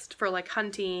 it's a vest for like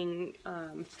hunting.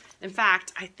 In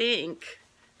fact, I think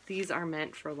these are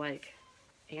meant for like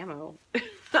ammo.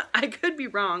 I could be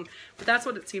wrong, but that's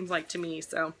what it seems like to me.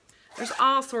 So there's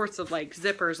all sorts of like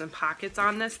zippers and pockets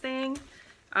on this thing.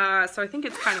 So I think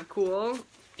it's kind of cool,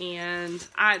 and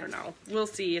I don't know, we'll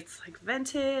see. It's like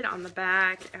vented on the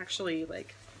back. Actually,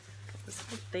 like this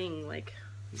whole thing like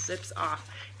zips off.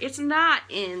 It's not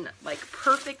in like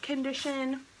perfect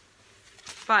condition,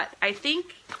 but I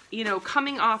think, you know,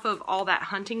 coming off of all that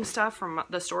hunting stuff from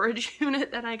the storage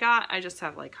unit that I got, I just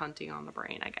have like hunting on the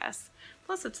brain, I guess.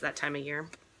 Plus it's that time of year.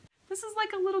 This is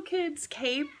like a little kid's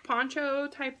cape, poncho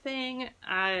type thing.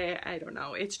 I don't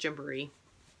know, it's gymboree.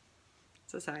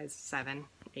 It's a size 7,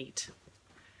 8.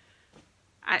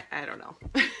 I don't know.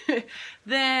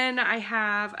 Then I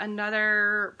have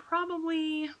another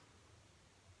probably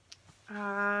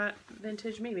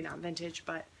vintage, maybe not vintage,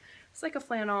 but it's like a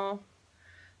flannel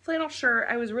shirt.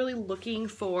 I was really looking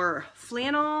for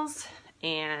flannels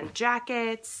and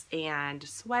jackets and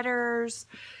sweaters.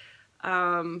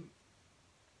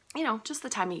 You know, just the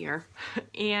time of year.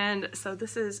 And so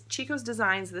this is Chico's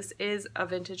Designs. This is a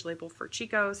vintage label for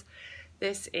Chico's.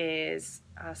 This is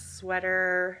a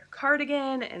sweater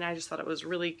cardigan, and I just thought it was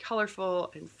really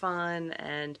colorful and fun,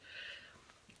 and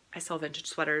I sell vintage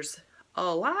sweaters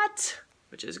a lot,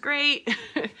 which is great.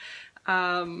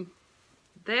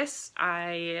 This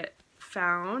I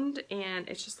found, and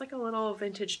it's just like a little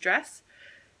vintage dress.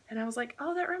 And I was like,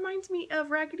 oh, that reminds me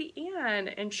of Raggedy Ann.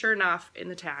 And sure enough, in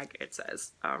the tag, it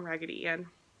says Raggedy Ann.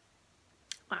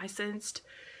 Licensed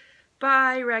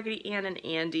by Raggedy Ann and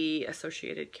Andy.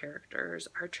 Associated characters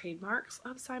are trademarks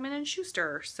of Simon &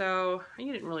 Schuster. So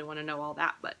you didn't really want to know all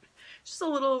that, but just a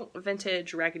little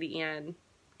vintage Raggedy Ann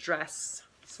dress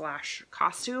slash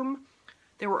costume.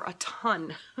 There were a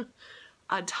ton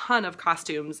of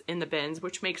costumes in the bins,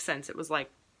 which makes sense. It was like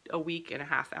a week and a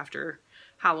half after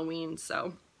Halloween,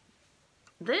 so...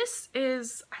 This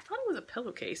is, I thought it was a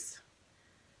pillowcase,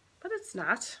 but it's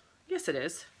not. Yes, it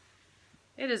is.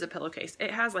 It is a pillowcase. It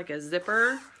has like a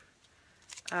zipper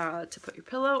to put your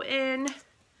pillow in.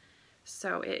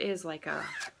 So it is like a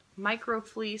micro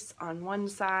fleece on one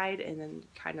side and then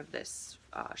kind of this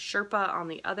Sherpa on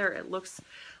the other. It looks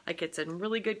like it's in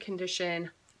really good condition,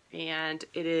 and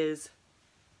it is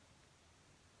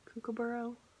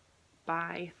Kookaburra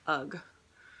by UGG.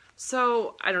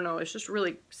 So, I don't know, it's just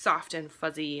really soft and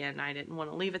fuzzy, and I didn't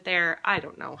want to leave it there. I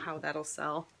don't know how that'll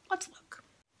sell. Let's look.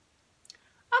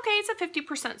 Okay, it's a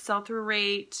 50% sell-through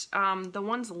rate. The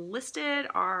ones listed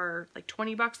are like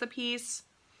 20 bucks a piece.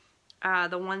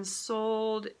 The ones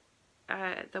sold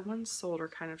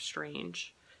are kind of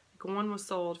strange. Like one was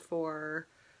sold for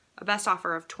a best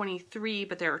offer of $23,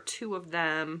 but there are two of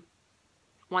them.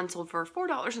 One sold for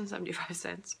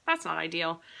 $4.75. That's not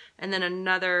ideal. And then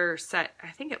another set, I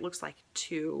think it looks like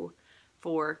two,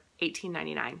 for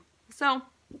 $18.99. So,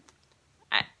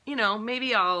 you know,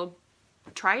 maybe I'll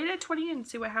try it at 20 and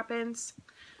see what happens.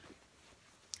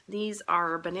 These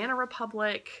are Banana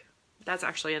Republic. That's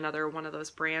actually another one of those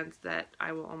brands that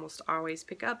I will almost always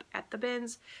pick up at the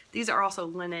bins. These are also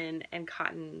linen and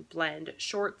cotton blend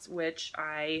shorts, which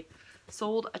I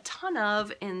sold a ton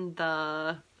of in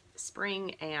the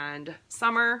spring and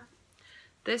summer.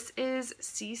 This is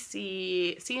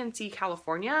CNC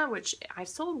California, which I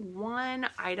sold one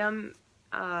item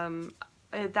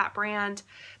that brand,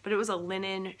 but it was a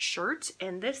linen shirt,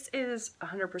 and this is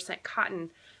 100% cotton,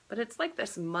 but it's like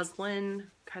this muslin,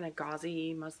 kind of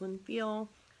gauzy muslin feel,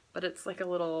 but it's like a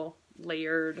little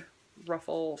layered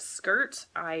ruffle skirt.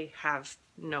 I have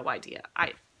no idea.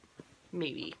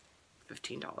 Maybe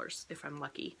 $15 if I'm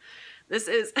lucky. This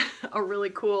is a really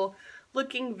cool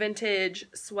looking vintage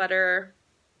sweater.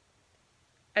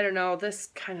 I don't know, this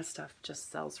kind of stuff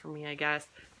just sells for me, I guess.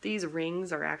 These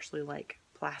rings are actually like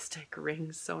plastic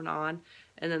rings sewn on,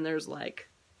 and then there's like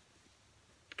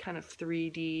kind of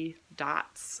 3D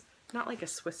dots. Not like a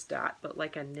Swiss dot, but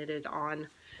like a knitted on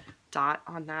dot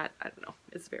on that. I don't know,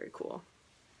 it's very cool.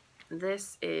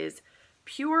 This is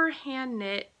pure hand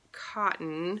knit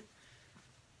cotton,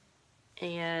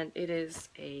 and it is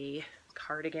a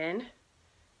cardigan,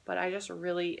 but I just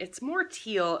really, it's more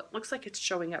teal. It looks like it's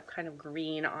showing up kind of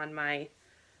green on my,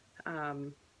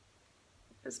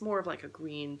 it's more of like a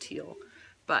green teal,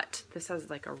 but this has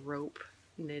like a rope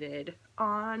knitted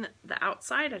on the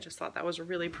outside. I just thought that was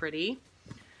really pretty.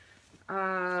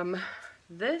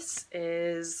 This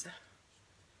is,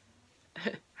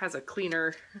 has a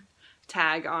cleaner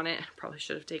tag on it. Probably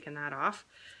should have taken that off.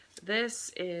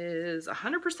 This is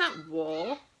 100%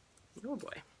 wool. Oh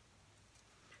boy.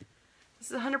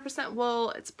 This is 100%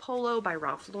 wool. It's Polo by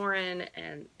Ralph Lauren,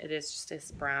 and it is just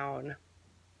this brown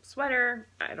sweater.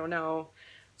 I don't know.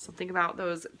 Something about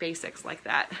those basics like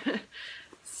that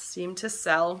seem to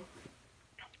sell.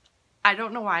 I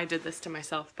don't know why I did this to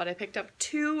myself, but I picked up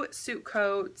two suit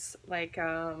coats, like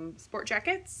sport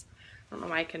jackets. I don't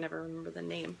know why I can never remember the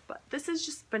name, but this is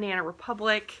just Banana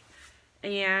Republic,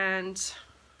 and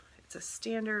it's a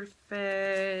standard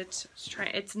fit.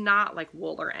 It's not like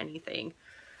wool or anything.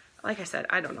 Like I said,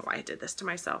 I don't know why I did this to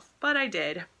myself, but I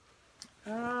did.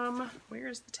 Where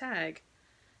is the tag?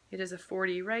 It is a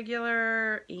 40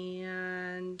 regular,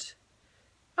 and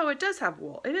oh, it does have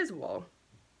wool. It is wool.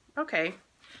 Okay.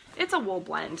 It's a wool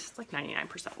blend. It's like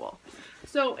 99% wool.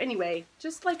 So anyway,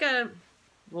 just like a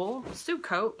wool suit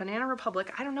coat, Banana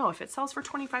Republic. I don't know, if it sells for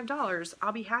 $25,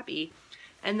 I'll be happy.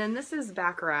 And then this is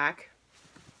Bacharach,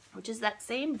 which is that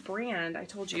same brand I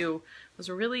told you was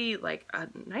really like a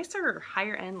nicer,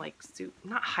 higher end, like suit,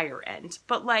 not higher end,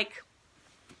 but like,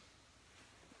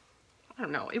 I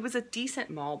don't know, it was a decent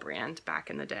mall brand back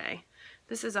in the day.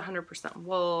 This is 100%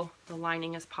 wool. The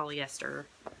lining is polyester.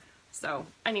 So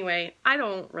anyway, I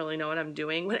don't really know what I'm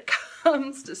doing when it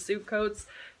comes to suit coats,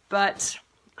 but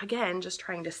again, just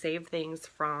trying to save things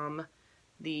from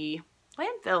the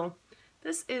landfill.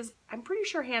 This is, I'm pretty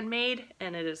sure, handmade,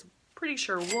 and it is pretty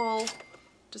sure wool.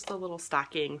 Just a little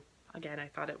stocking. Again, I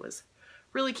thought it was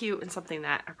really cute and something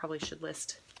that I probably should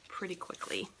list pretty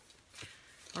quickly.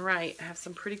 All right, I have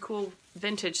some pretty cool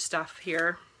vintage stuff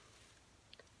here.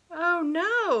 Oh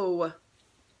no!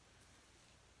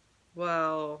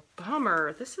 Well,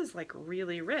 bummer. This is like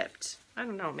really ripped. I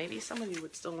don't know, maybe somebody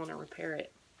would still want to repair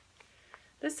it.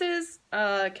 This is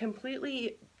a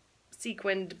completely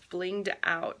sequined, blinged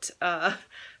out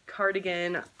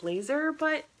cardigan blazer,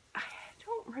 but I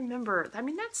don't remember. I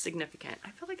mean, that's significant.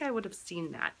 I feel like I would have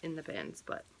seen that in the bins,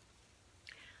 but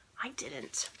I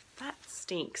didn't. That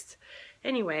stinks.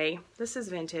 Anyway, this is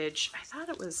vintage. I thought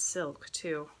it was silk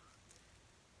too.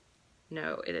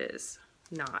 No, it is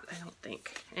not, I don't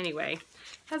think. Anyway, it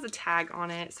has a tag on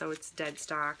it, so it's dead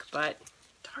stock, but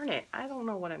darn it, I don't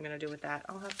know what I'm going to do with that.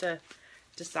 I'll have to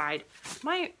decide.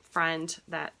 My friend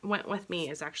that went with me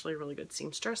is actually a really good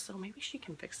seamstress, so maybe she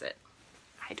can fix it.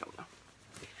 I don't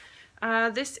know.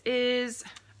 This is,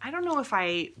 I don't know if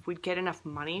I would get enough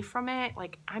money from it.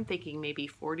 Like, I'm thinking maybe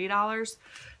 $40.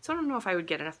 So I don't know if I would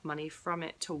get enough money from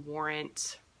it to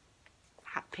warrant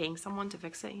paying someone to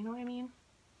fix it, you know what I mean?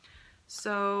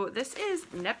 So this is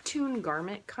Neptune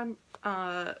Garment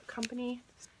Company,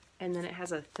 and then it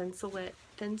has a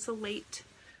thinsulate,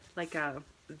 like a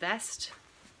vest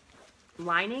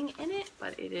lining in it,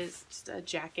 but it is just a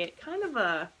jacket, kind of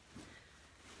a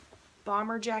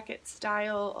bomber jacket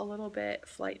style, a little bit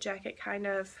flight jacket kind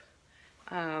of.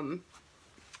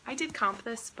 I did comp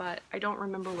this, but I don't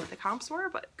remember what the comps were,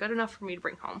 but good enough for me to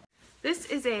bring home. This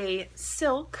is a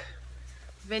silk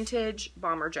vintage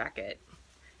bomber jacket.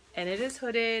 And it is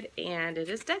hooded and it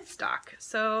is dead stock.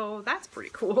 So that's pretty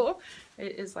cool.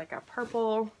 It is like a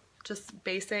purple, just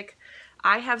basic.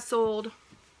 I have sold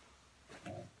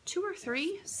 2 or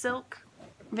 3 silk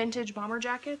vintage bomber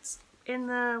jackets in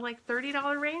the like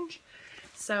 $30 range.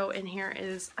 So in here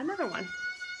is another one.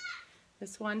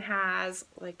 This one has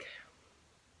like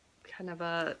kind of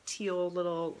a teal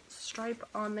little stripe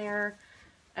on there.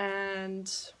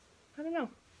 And I don't know,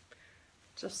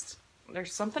 just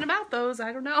there's something about those,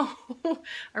 I don't know.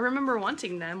 I remember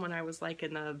wanting them when I was like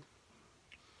in the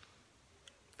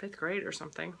 5th grade or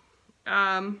something.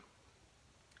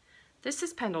 This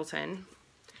is Pendleton,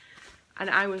 and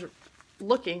I was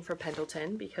looking for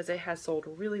Pendleton because it has sold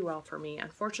really well for me.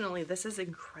 Unfortunately, this is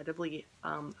incredibly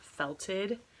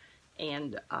felted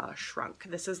and shrunk.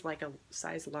 This is like a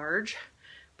size large,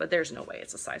 but there's no way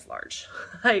it's a size large.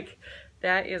 Like,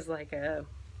 that is like a,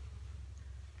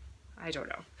 I don't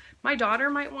know. My daughter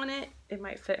might want it. It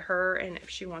might fit her, and if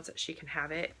she wants it, she can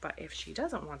have it. But if she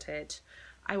doesn't want it,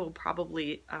 I will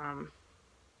probably, I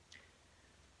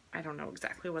don't know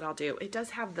exactly what I'll do. It does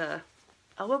have the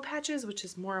elbow patches, which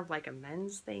is more of like a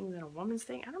men's thing than a woman's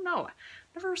thing. I don't know.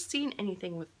 I've never seen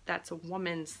anything with that's a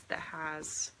woman's that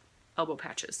has elbow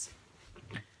patches.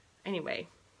 Anyway,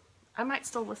 I might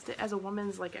still list it as a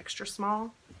woman's, like extra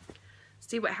small.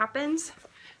 See what happens.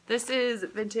 This is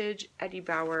vintage Eddie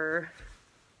Bauer.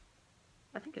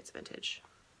 I think it's vintage.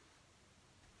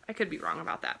 I could be wrong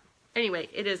about that. Anyway,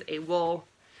 it is a wool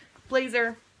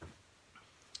blazer.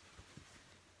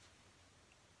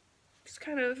 It's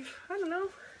kind of, I don't know,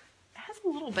 it has a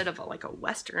little bit of a, like a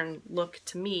Western look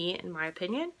to me, in my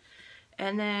opinion.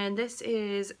 And then this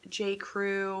is J.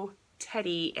 Crew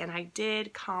Teddy, and I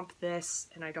did comp this,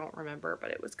 and I don't remember,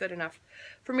 but it was good enough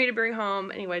for me to bring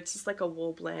home. Anyway, it's just like a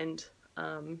wool blend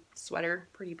sweater,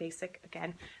 pretty basic.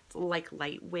 Again, it's like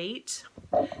lightweight.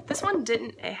 This one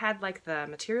didn't, it had like the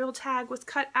material tag was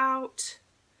cut out,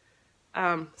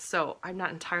 so I'm not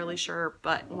entirely sure,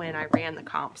 but when I ran the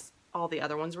comps, all the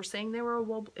other ones were saying they were a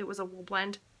wool, it was a wool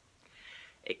blend.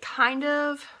 It kind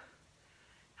of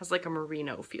has like a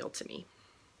merino feel to me.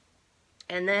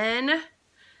 And then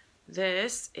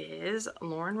this is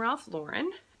Lauren Ralph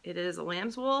Lauren. It is a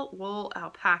lamb's wool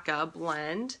alpaca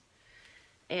blend.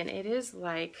 And it is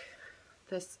like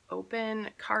this open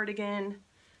cardigan,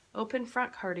 open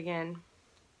front cardigan,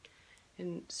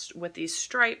 and with these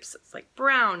stripes. It's like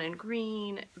brown and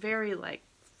green, very like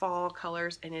fall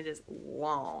colors, and it is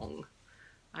long.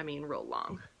 I mean, real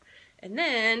long. And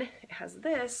then it has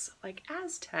this like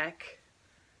Aztec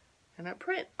and a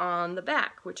print on the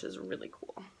back, which is really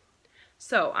cool.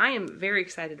 So I am very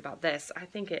excited about this. I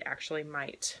think it actually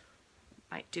might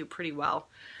do pretty well.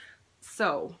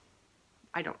 So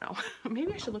I don't know.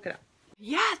 Maybe I should look it up.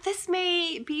 Yeah, this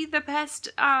may be the best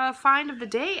find of the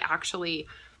day, actually.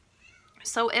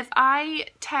 So if I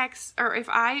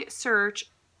search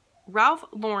Ralph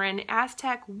Lauren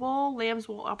Aztec wool, lamb's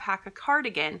wool, alpaca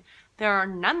cardigan, there are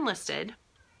none listed,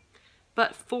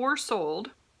 but 4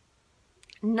 sold.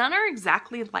 None are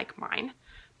exactly like mine,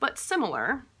 but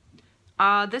similar.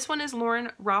 This one is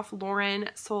Ralph Lauren,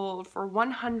 sold for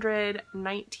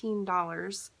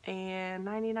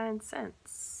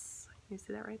 $119.99. You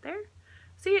see that right there?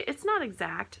 See, it's not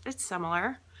exact, it's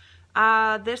similar.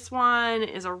 This one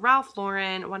is a Ralph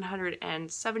Lauren,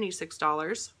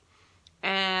 $176.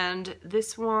 And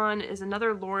this one is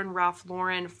another Ralph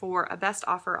Lauren for a best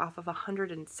offer off of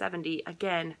 $170.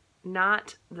 Again,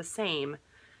 not the same,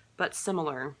 but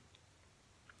similar.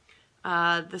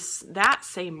 That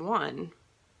same one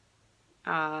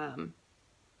for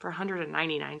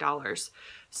 $199.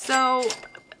 So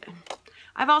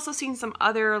I've also seen some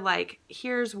other, like,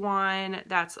 here's one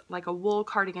that's like a wool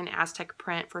cardigan Aztec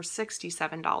print for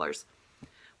 $67.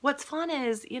 What's fun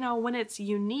is, you know, when it's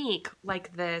unique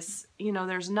like this, you know,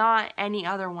 there's not any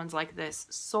other ones like this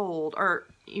sold or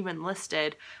even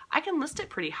listed. I can list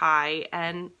it pretty high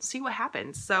and see what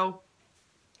happens. So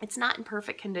it's not in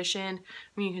perfect condition. I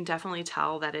mean, you can definitely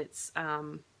tell that it's,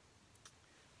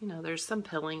 you know, there's some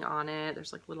pilling on it.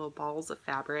 There's like little balls of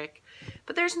fabric,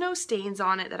 but there's no stains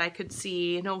on it that I could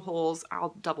see, no holes.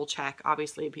 I'll double check,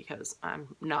 obviously, because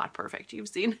I'm not perfect. You've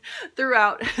seen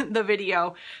throughout the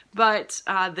video, but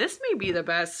this may be the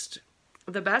best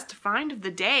find of the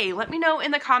day. Let me know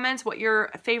in the comments what your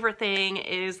favorite thing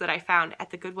is that I found at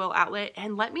the Goodwill outlet,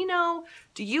 and let me know,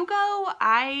 do you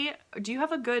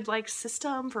have a good like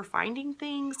system for finding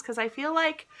things? Because I feel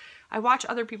like I watch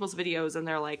other people's videos and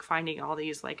they're like finding all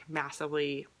these like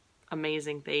massively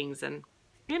amazing things, and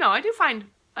you know, I do find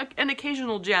an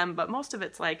occasional gem, but most of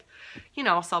it's like, you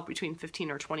know, I'll sell between $15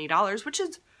 or $20, which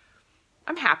is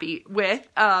I'm happy with,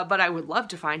 but I would love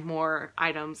to find more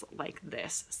items like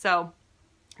this. So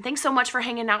thanks so much for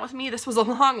hanging out with me. This was a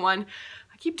long one.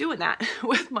 I keep doing that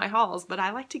with my hauls, but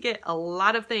I like to get a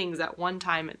lot of things at one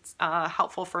time. It's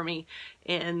helpful for me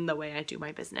in the way I do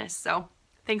my business. So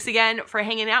thanks again for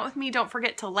hanging out with me. Don't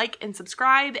forget to like and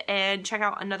subscribe and check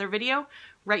out another video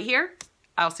right here.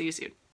 I'll see you soon.